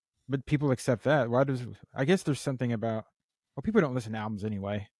all. But people accept that. I guess there's something about. Well, people don't listen to albums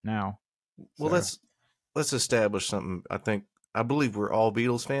anyway now. Well, let's establish something. I believe we're all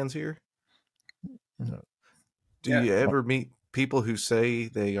Beatles fans here. Do you ever meet people who say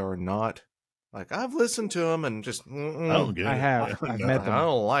they are not? Like, I've listened to them and just I have. I've met them. I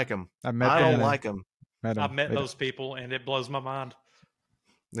don't like them. I don't like them. I've met those people, and it blows my mind.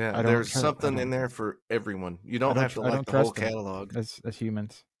 Yeah, there's something in there for everyone. You don't have to like the whole catalog as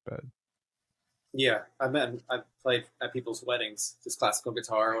humans, but yeah, I played at people's weddings, just classical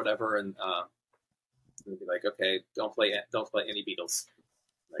guitar or whatever, and they'd be like, "Okay, don't play any Beatles."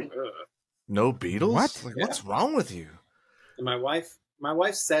 Like, ugh. No Beatles? What? Like, what's wrong with you? And my wife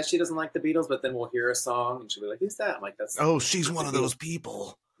says she doesn't like the Beatles, but then we'll hear a song and she'll be like, "Who's that?" I'm like, "That's." Oh, she's one of those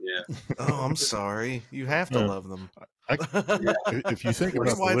people. Yeah. Oh, I'm sorry. You have to love them. If you think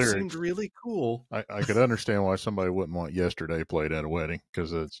about the lyrics, seemed really cool. I could understand why somebody wouldn't want "Yesterday" played at a wedding,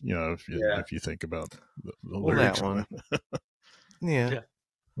 because it's if you think about the lyrics. That one. Yeah.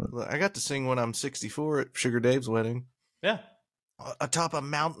 I got to sing when I'm 64 at Sugar Dave's wedding. Yeah. Atop a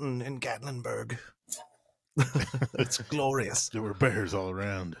mountain in Gatlinburg. It's glorious. There were bears all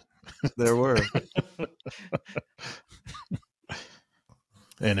around. There were.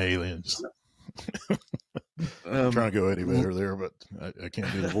 And aliens. I'm trying to go Eddie Vedder there, but I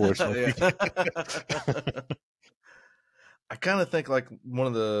can't do the voice. I kind of think like one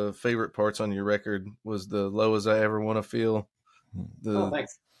of the favorite parts on your record was the "Low as I Ever Want to Feel."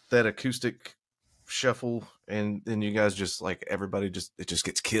 Thanks. That acoustic shuffle, and then you guys just like everybody it just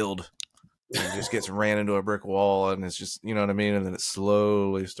gets killed. And just gets ran into a brick wall, and it's just, you know what I mean, and then it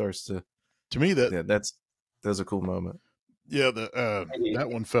slowly starts to. To me, that was a cool moment. Yeah, that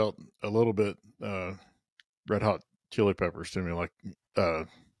one felt a little bit Red Hot Chili Peppers to me, like on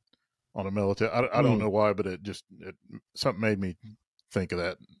a military. I don't know why, but something made me think of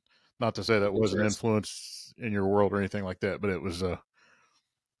that. Not to say that was an influence in your world or anything like that, but it was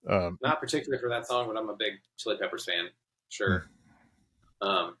not particularly for that song, but I'm a big Chili Peppers fan. Sure.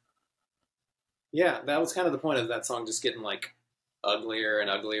 Yeah, that was kind of the point of that song, just getting like uglier and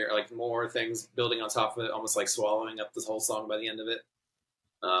uglier, like more things building on top of it, almost like swallowing up this whole song by the end of it.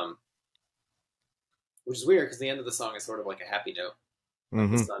 Which is weird because the end of the song is sort of like a happy note.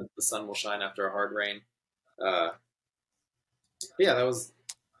 Mm-hmm. The sun will shine after a hard rain. Yeah, that was.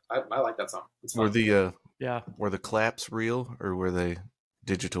 I like that song. It's fun. Were the claps real or were they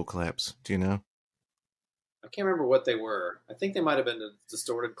digital claps? Do you know? I can't remember what they were. I think they might have been the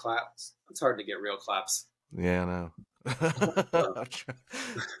distorted claps. It's hard to get real claps. Yeah, I know.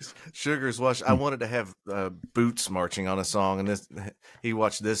 Sugar's watched. I wanted to have Boots marching on a song, and he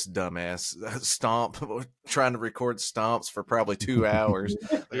watched this dumbass stomp, trying to record stomps for probably 2 hours.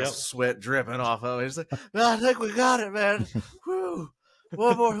 Sweat dripping off of it. He's like, "I think we got it, man. Woo.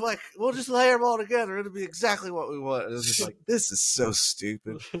 One more, like, we'll just layer them all together. It'll be exactly what we want." It was just like, this is so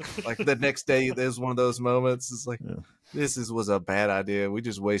stupid. Like the next day, there's one of those moments. It's like, this was a bad idea. We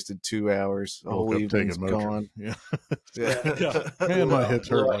just wasted 2 hours. The whole evening's gone. Yeah. Man, my hips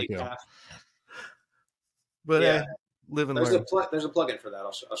hurt like hell. But live and learn. There's a plugin for that.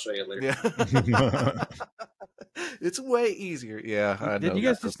 I'll show you later. Yeah. It's way easier. Yeah. I know you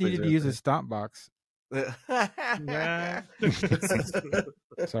guys just needed to use a stomp box. Sorry.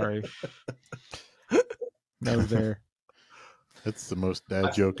 That was there. That's the most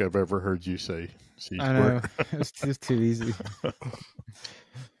dad joke I've ever heard you say. I know. It's just too easy.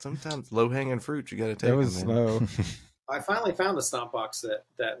 Sometimes low hanging fruit you got to take. That was slow. I finally found a stomp box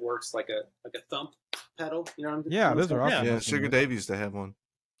that works like a thump pedal. You know what I'm saying? Yeah, those are awesome. Yeah, Sugar Dave used to have one.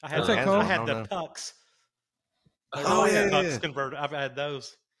 I had the pucks. Pucks converted. I've had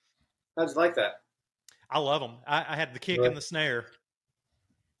those. How'd you like that? I love them. I had the kick and the snare.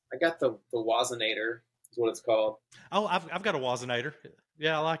 I got the Wazinator, is what it's called. Oh, I've got a Wazinator.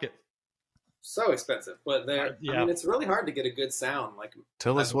 Yeah, I like it. So expensive, but I mean, it's really hard to get a good sound. Like,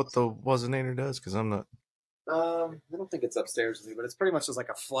 tell us what the Wazinator does, because I'm not. I don't think it's upstairs with me, but it's pretty much just like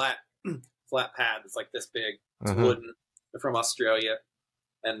a flat pad that's like this big. It's wooden. They're from Australia,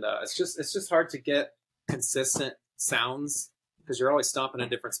 and it's just hard to get consistent sounds because you're always stomping a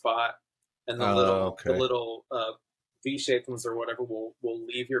different spot. And the little V-shaped ones or whatever will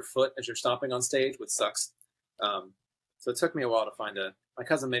leave your foot as you're stomping on stage, which sucks. So it took me a while to find my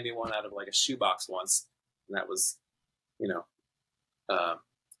cousin made me one out of like a shoebox once, and that was,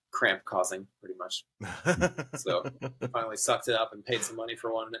 cramp causing pretty much. So I finally sucked it up and paid some money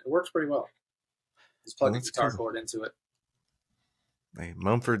for one, and it works pretty well. Just plug a guitar cord into it. Hey,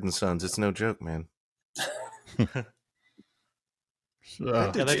 Mumford and Sons, it's no joke, man.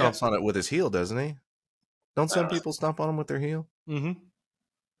 That dude stomps on it with his heel, doesn't he? Don't some people stomp on them with their heel? Mm-hmm.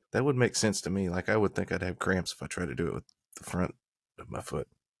 That would make sense to me. Like, I would think I'd have cramps if I tried to do it with the front of my foot.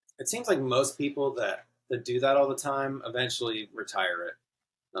 It seems like most people that do that all the time eventually retire it.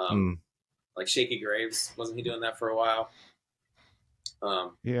 Like Shaky Graves, wasn't he doing that for a while?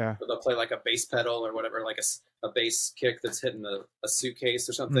 Yeah. But they'll play like a bass pedal or whatever, like a bass kick that's hitting a suitcase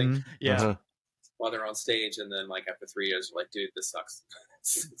or something. Mm-hmm. Yeah. While they're on stage, and then like after 3 years, you're like, dude, this sucks.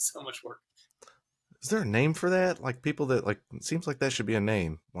 It's so much work. Is there a name for that? Like people that like, it seems like that should be a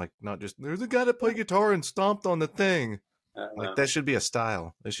name. Like not just there's a guy that played guitar and stomped on the thing. Like that should be a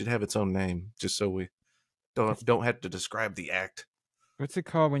style. It should have its own name, just so we don't have to describe the act. What's it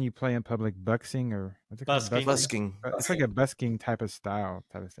called when you play in public? Buxing or what's it called? Busking. It's like a busking type of style,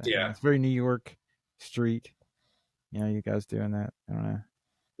 type of thing. Yeah, it's very New York street. You guys doing that? I don't know.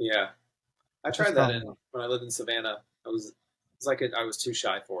 Yeah. I tried that when I lived in Savannah. It's like I was too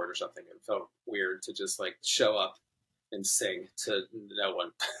shy for it or something. It felt weird to just like show up and sing to no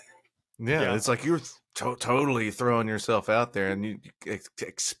one. Yeah, it's like you're totally throwing yourself out there, and you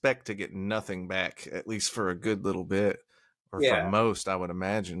expect to get nothing back, at least for a good little bit, or for most, I would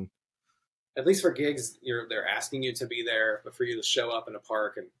imagine. At least for gigs, they're asking you to be there, but for you to show up in a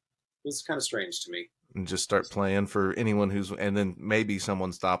park, and it was kind of strange to me. And just start playing for anyone and then maybe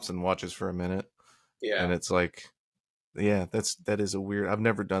someone stops and watches for a minute. Yeah. And it's like, that is a weird, I've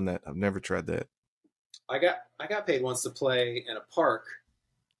never done that. I've never tried that. I got paid once to play in a park.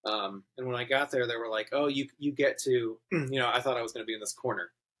 And when I got there, they were like, "Oh, you get to," I thought I was going to be in this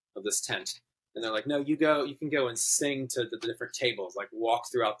corner of this tent, and they're like, "No, you can go and sing to the different tables, like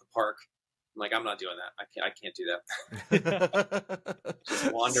walk throughout the park." I'm like, "I'm not doing that. I can't do that."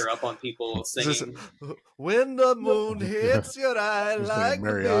 Just wander up on people singing. When the moon hits your eye like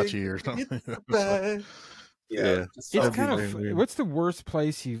mariachi or something. Yeah. It's kind of weird. What's the worst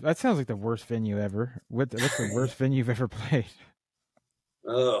place that sounds like the worst venue ever. What's the worst venue you've ever played?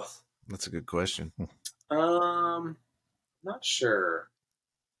 Ugh. That's a good question. Not sure.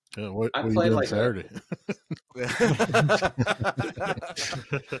 What I played like Saturday.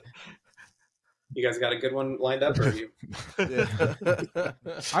 You guys got a good one lined up, or are you? Yeah.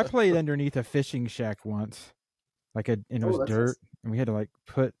 I played underneath a fishing shack once, and it was dirt, nice. And we had to like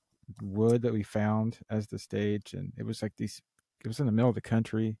put wood that we found as the stage, and it was like it was in the middle of the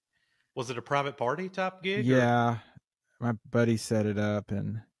country. Was it a private party type gig? Yeah, my buddy set it up,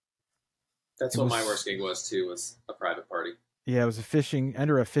 and that's what my worst gig was too. Was a private party. Yeah, it was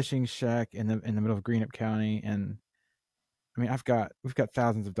under a fishing shack in the middle of Greenup County, and I mean we've got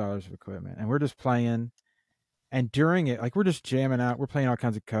thousands of dollars of equipment, and we're just playing, and during it, like we're just jamming out, we're playing all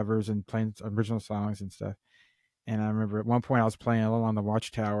kinds of covers and playing original songs and stuff. And I remember at one point I was playing a little on the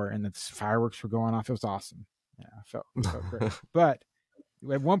Watchtower, and the fireworks were going off. It was awesome. Yeah, I felt great. But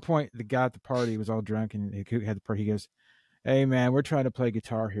at one point, the guy at the party was all drunk, and he had the party. He goes, "Hey man, we're trying to play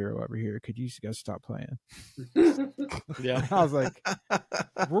Guitar Hero over here. Could you guys stop playing?" Yeah, I was like,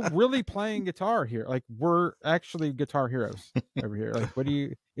 "We're really playing guitar here. Like we're actually guitar heroes over here. Like what do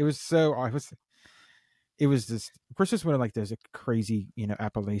you?" It was so. It was just, of course, this one like there's a crazy,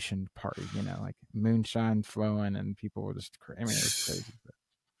 Appalachian party, like moonshine flowing and people were just, I mean, it was crazy. But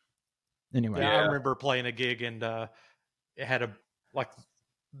anyway, I remember playing a gig and it had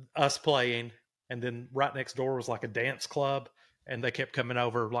us playing, and then right next door was like a dance club, and they kept coming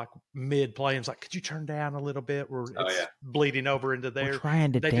over like mid playing. It's like, could you turn down a little bit? It's bleeding over into there. We're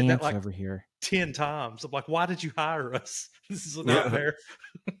trying to dance did that, over here 10 times. I'm like, why did you hire us? This is a nightmare.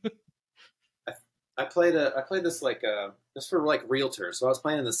 I played this just for like realtors. So I was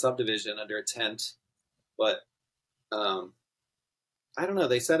playing in the subdivision under a tent, but I don't know.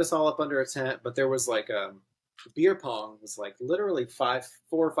 They set us all up under a tent, but there was like beer pong was like literally 4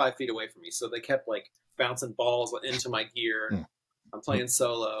 or 5 feet away from me. So they kept like bouncing balls into my gear. I'm playing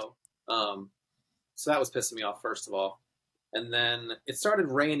solo. So that was pissing me off first of all. And then it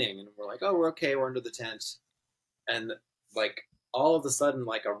started raining, and we're like, oh, we're okay. We're under the tent. And like, all of a sudden,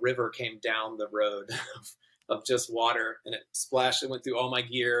 like a river came down the road of just water, and it splashed and went through all my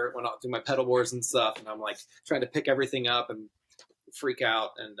gear, went out through my pedal boards and stuff. And I'm like trying to pick everything up and freak out.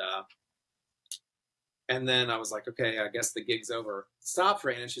 And then I was like, okay, I guess the gig's over. Stopped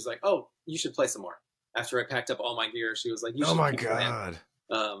raining. She's like, oh, you should play some more. After I packed up all my gear, she was like, you should oh my keep God.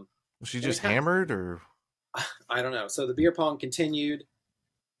 Playing. Was she just hammered or? I don't know. So the beer pong continued,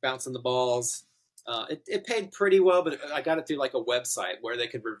 bouncing the balls. It paid pretty well, but I got it through like a website where they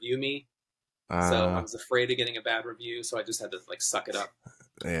could review me. So I was afraid of getting a bad review, so I just had to like suck it up.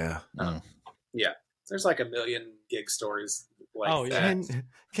 Yeah. Yeah. There's like a million gig stories like that.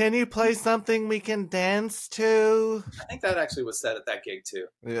 Can you play something we can dance to? I think that actually was said at that gig too.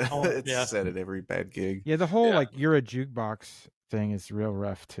 Yeah, it's said at every bad gig. Yeah, the whole like you're a jukebox thing is real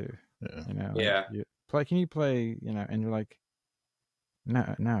rough too. Yeah. Can you play, and you're like,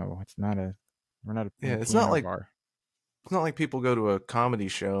 no, it's not a. We're not a it's not like bar. It's not like people go to a comedy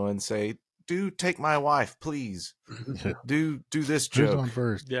show and say, "Do take my wife, please." do this joke. Who's on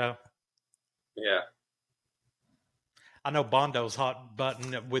first? Yeah. I know Bondo's hot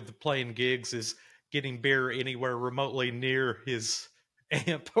button with playing gigs is getting beer anywhere remotely near his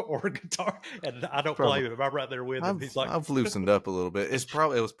amp or guitar, and I don't blame him. I'm right there with him. He's like, I've loosened up a little bit.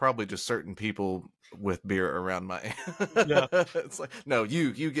 It was probably just certain people with beer around my amp. Yeah. It's like, no,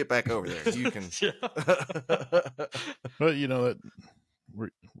 you get back over there. You can. But that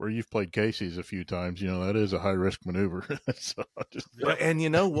where you've played Casey's a few times, that is a high risk maneuver. So and you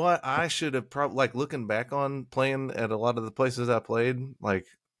know what? I should have probably, like, looking back on playing at a lot of the places I played, like,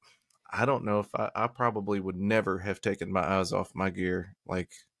 I don't know if I probably would never have taken my eyes off my gear. Like,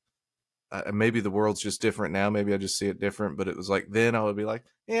 maybe the world's just different now. Maybe I just see it different. But it was like, then I would be like,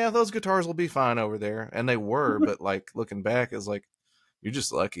 yeah, those guitars will be fine over there. And they were. But like, looking back, it's like, you're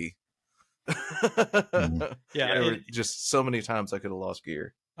just lucky. Yeah. There were just so many times I could have lost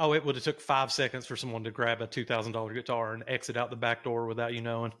gear. Oh, it would have took 5 seconds for someone to grab a $2,000 guitar and exit out the back door without you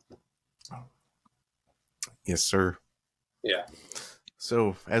knowing. Yes, sir. Yeah.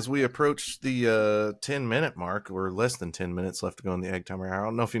 So as we approach the 10-minute mark, or less than 10 minutes left to go in the egg timer. I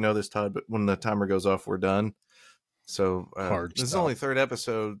don't know if you know this, Todd, but when the timer goes off, we're done. So this is only third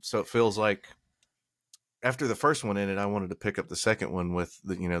episode, so it feels like after the first one ended, I wanted to pick up the second one with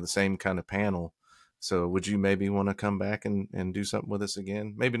the same kind of panel. So would you maybe want to come back and do something with us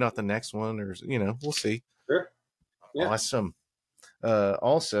again? Maybe not the next one, or we'll see. Sure. Yeah. Awesome.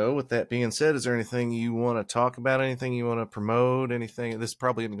 Also, with that being said, is there anything you want to talk about? Anything you want to promote? Anything? This is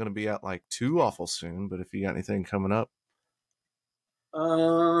probably going to be out like too awful soon, but if you got anything coming up. I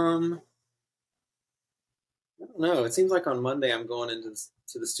don't know. It seems like on Monday I'm going into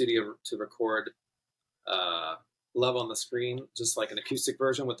the studio to record Love on the Screen, just like an acoustic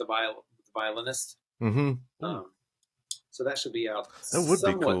version with the violinist. Mm-hmm. So that should be out that would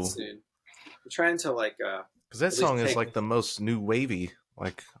be cool. soon. I'm trying to because that song is like the most new wavy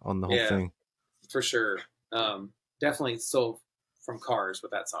on the whole thing. For sure. Definitely stole from Cars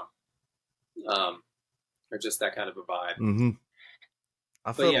with that song. Or just that kind of a vibe. Mm-hmm.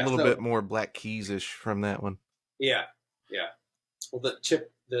 I felt a little bit more Black Keys-ish from that one. Yeah. Well,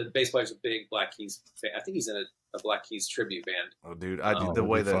 the bass player's a big Black Keys fan. I think he's in a Black Keys tribute band. Oh, dude, I do the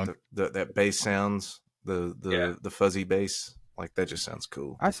way that bass sounds, the fuzzy bass, like that just sounds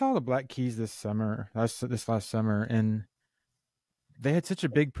cool. I saw the Black Keys this last summer, and they had such a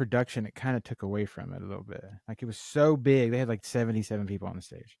big production, it kind of took away from it a little bit. Like, it was so big. They had like 77 people on the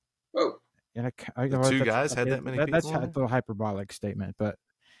stage. Oh. And the two guys had that many people? That's a little hyperbolic statement, but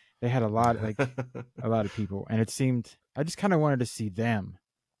they had a lot of people, and it seemed, I just kind of wanted to see them.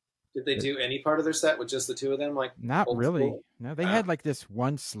 Did they do any part of their set with just the two of them? Not really. School? No, they had like this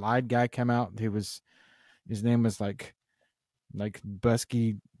one slide guy come out his name was like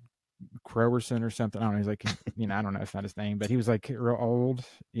Busky Crowerson or something. I don't know. He's like, I don't know. It's not his name, but he was like real old,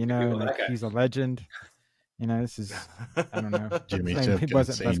 he's a legend. This is, I don't know. Jimmy he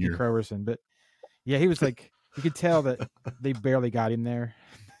wasn't Busky Crowerson, but yeah, he was like, you could tell that they barely got him there.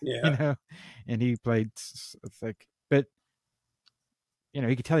 Yeah. And he played, it's like, but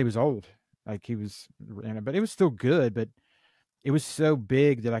you could tell he was old, like he was, but it was still good. But it was so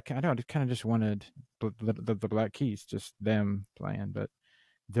big that I kind of just wanted the Black Keys, just them playing. But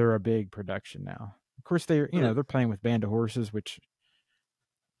they're a big production now. Of course, they're playing with Band of Horses, which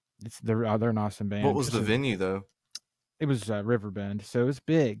they're an awesome band. What was the venue though? It was Riverbend, so it was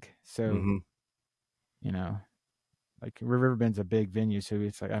big. So like Riverbend's a big venue, so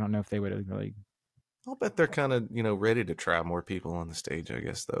it's like I don't know if they would have really. I'll bet they're kind of ready to try more people on the stage, I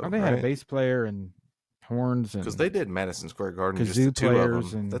guess, though. They had a bass player and horns, because they did Madison Square Garden, just the two of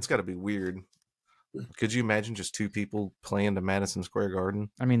them. That's got to be weird. Could you imagine just two people playing to Madison Square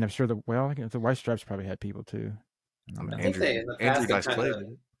Garden? I mean, I'm sure the White Stripes probably had people too. Andrew Dice played it.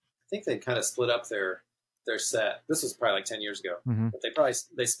 I think they kind of split up their set. This was probably like 10 years ago, but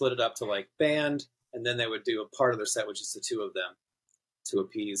they split it up to like band, and then they would do a part of their set, which is the two of them, to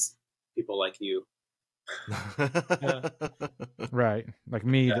appease people like you. Right, like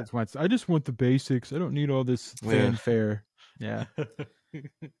me. Yeah. I just want the basics. I don't need all this fanfare. Yeah.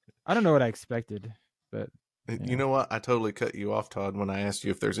 I don't know what I expected, but you know what? I totally cut you off, Todd, when I asked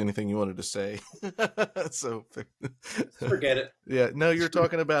you if there's anything you wanted to say. So forget it. Yeah, no, you're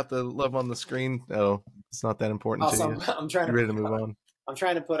talking about the Love on the Screen. Oh, it's not that important to you. I'm trying to ready to move on. I'm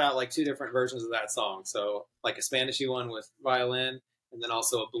trying to put out like two different versions of that song. So like a Spanishy one with violin, and then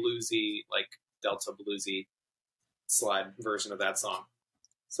also a bluesy, like Delta bluesy slide version of that song.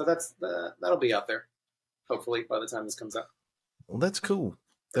 So that'll be out there, hopefully, by the time this comes out. Well, that's cool.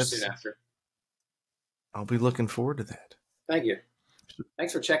 That's soon after. I'll be looking forward to that. Thank you.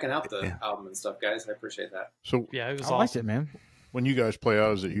 Thanks for checking out the album and stuff, guys. I appreciate that. So yeah, it was awesome. I liked it, man. When you guys play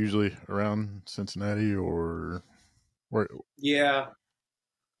out, is it usually around Cincinnati or where? Yeah,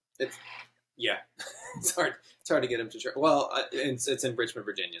 it's hard. It's hard to get him to church. Well, it's in Richmond,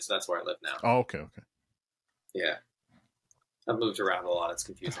 Virginia, so that's where I live now. Oh, okay. Yeah, I've moved around a lot. It's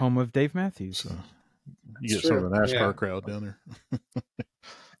confusing. Home of Dave Matthews. So you get some of the NASCAR crowd down there.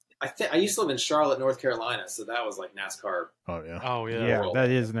 I used to live in Charlotte, North Carolina, so that was like NASCAR. Oh yeah. Oh yeah. Yeah, that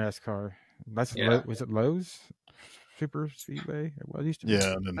is NASCAR. That's was it Lowe's Super Speedway? What used to be?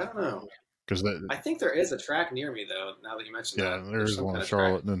 Yeah, I don't know. Because I think there is a track near me though. Now that you mentioned that, there is one in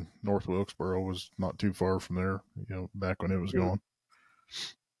Charlotte, and then North Wilkesboro was not too far from there. Back when it was going.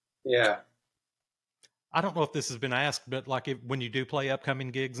 Yeah. I don't know if this has been asked, but like when you do play upcoming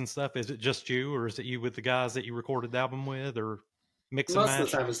gigs and stuff, is it just you, or is it you with the guys that you recorded the album with, or mix and match?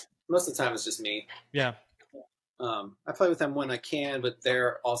 Most of the time it's just me. Yeah. I play with them when I can, but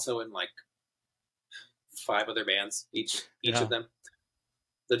they're also in like 5 other bands, each of them.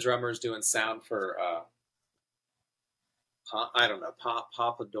 The drummer's doing sound for I don't know,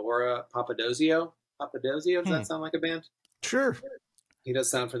 Papadozio. Does that sound like a band? Sure. He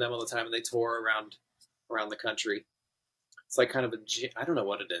does sound for them all the time, and they tour around the country. It's like kind of I don't know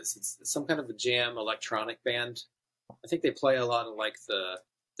what it is. It's some kind of a jam electronic band. I think they play a lot of like the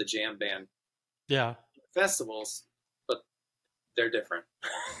jam band festivals, but they're different.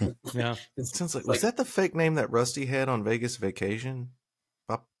 Yeah. It sounds like, was that the fake name that Rusty had on Vegas Vacation?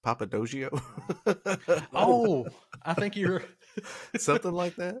 Papadozio? Oh, I think you're something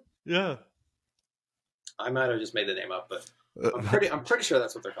like that. Yeah. I might have just made the name up, but I'm pretty sure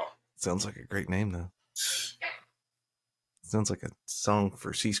that's what they're called. Sounds like a great name, though. Sounds like a song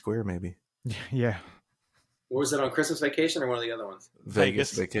for C-Square, maybe. Yeah. Or was it on Christmas Vacation or one of the other ones?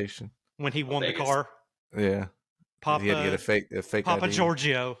 Vegas Vacation. When he won the car. Yeah. Papa, he had to get a fake Papa ID.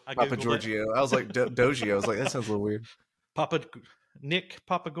 Giorgio. Papa Giorgio. I was like, Dogio. I was like, that sounds a little weird. Papa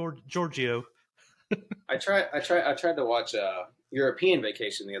Giorgio. I tried to watch European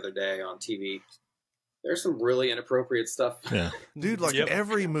Vacation the other day on TV. There's some really inappropriate stuff. Yeah. Dude, like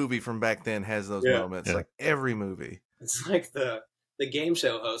every movie from back then has those moments. Yeah. Like every movie. It's like the game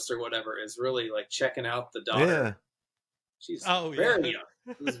show host or whatever is really like checking out the daughter. Yeah. She's very young.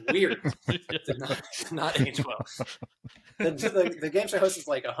 It was weird. Did not age well. The game show host is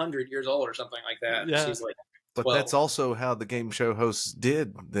like 100 years old or something like that. Yeah. She's like, but that's also how the game show hosts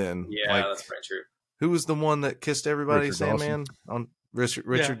did then. Yeah, like, that's pretty true. Who was the one that kissed everybody? Richard Sandman on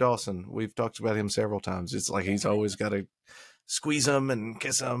Richard Dawson. We've talked about him several times. It's like he's always got to squeeze them and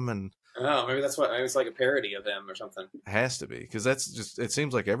kiss them, and maybe that's what. Maybe it's like a parody of him or something. It has to be, because that's just. It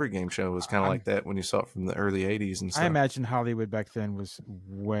seems like every game show was kind of like that when you saw it from the early '80s and stuff. I imagine Hollywood back then was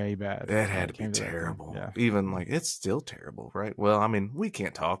way bad. That had to be terrible. Yeah. Even like it's still terrible, right? Well, I mean, we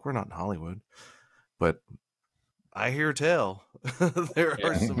can't talk. We're not in Hollywood, but I hear tell there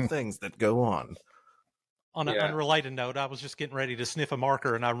are some things that go on. On an unrelated note, I was just getting ready to sniff a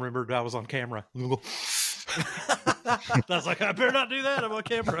marker, and I remembered I was on camera. I was like, I better not do that. I'm on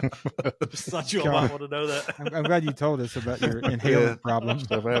camera. Just thought you all might want to know that. I'm glad you told us about your inhalant problems.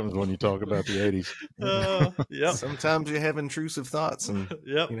 Stuff happens when you talk about the 80s. Yep. Sometimes you have intrusive thoughts, and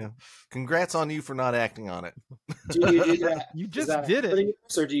congrats on you for not acting on it. Do you do that? You just did it.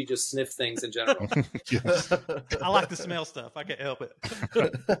 Or do you just sniff things in general? Yes. I like to smell stuff. I can't help it.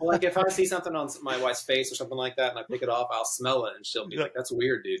 Like if I see something on my wife's face or something like that, and I pick it off, I'll smell it, and she'll be like, "That's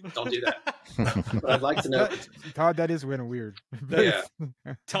weird, dude. Don't do that." But I'd like to know. Todd, that is kind of weird. Yeah.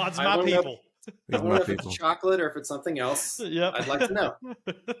 Todd's my people. I don't know if it's chocolate or if it's something else. Yep. I'd like to know.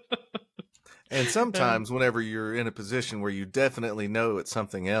 And sometimes whenever you're in a position where you definitely know it's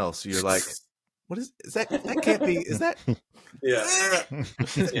something else, you're like, what is that? That can't be. Is that? Yeah.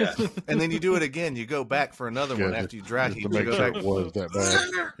 Yeah. And then you do it again. You go back for another one after you dry heat. To make sure it was that bad.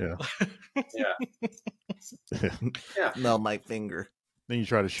 Yeah. Yeah. Smell my finger. Then you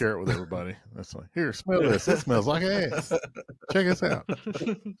try to share it with everybody. That's like, here, smell this. It smells like ass. Check us out.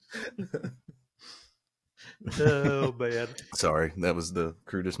 Oh, man. Sorry, that was the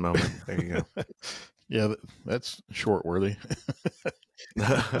crudest moment. There you go. Yeah, that's short worthy.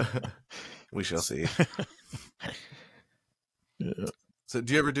 We shall see. Yeah. So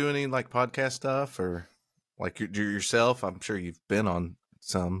do you ever do any like podcast stuff or like yourself? I'm sure you've been on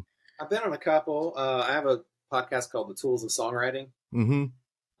some. I've been on a couple. I have a podcast called The Tools of Songwriting. Mm-hmm.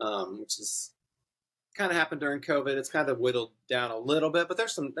 Which is kind of happened during COVID. It's kind of whittled down a little bit, but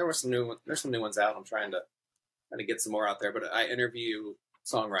there's some new ones out. I'm trying to get some more out there, but I interview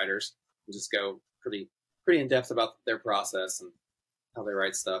songwriters and just go pretty in depth about their process and how they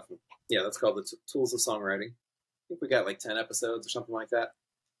write stuff. And yeah, that's called The Tools of Songwriting. I think we got like 10 episodes or something like that.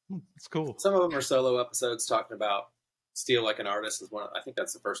 It's cool. Some of them are solo episodes talking about Steal Like an Artist is one. I think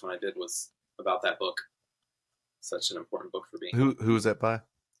that's the first one I did was about that book. Such an important book for me. Who is that by?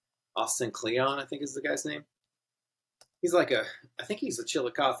 Austin Kleon, I think is the guy's name. He's like I think he's a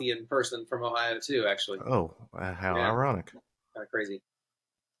Chillicothian person from Ohio too, actually. Oh, how ironic. Kind of crazy.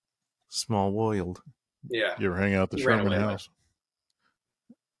 Small world. Yeah. You ever hang out at the Sherman House?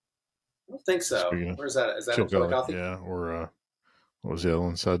 I don't think so. Where's that? Is that in Chillicothe? Yeah, or what was the other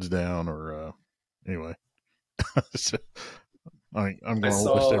one? Suds Down, or anyway. So, I'm going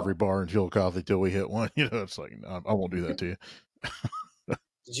to list every bar in Chillicothe till we hit one. You know, it's like, I won't do that to you.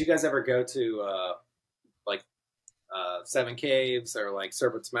 Did you guys ever go to like Seven Caves or like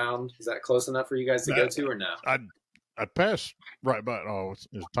Serpent's Mound? Is that close enough for you guys to go to or no? I passed right by. Oh, it's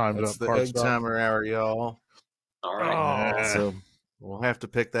timed up. It's the egg timer hour, y'all. All right. Oh, so we'll have to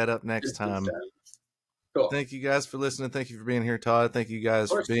pick that up next time. Cool. Thank you guys for listening. Thank you for being here, Todd. Thank you guys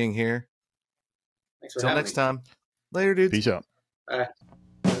for being here. Thanks for Till having next me. time. Later, dudes. Peace out. Bye.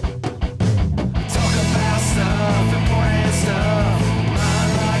 Talk about stuff.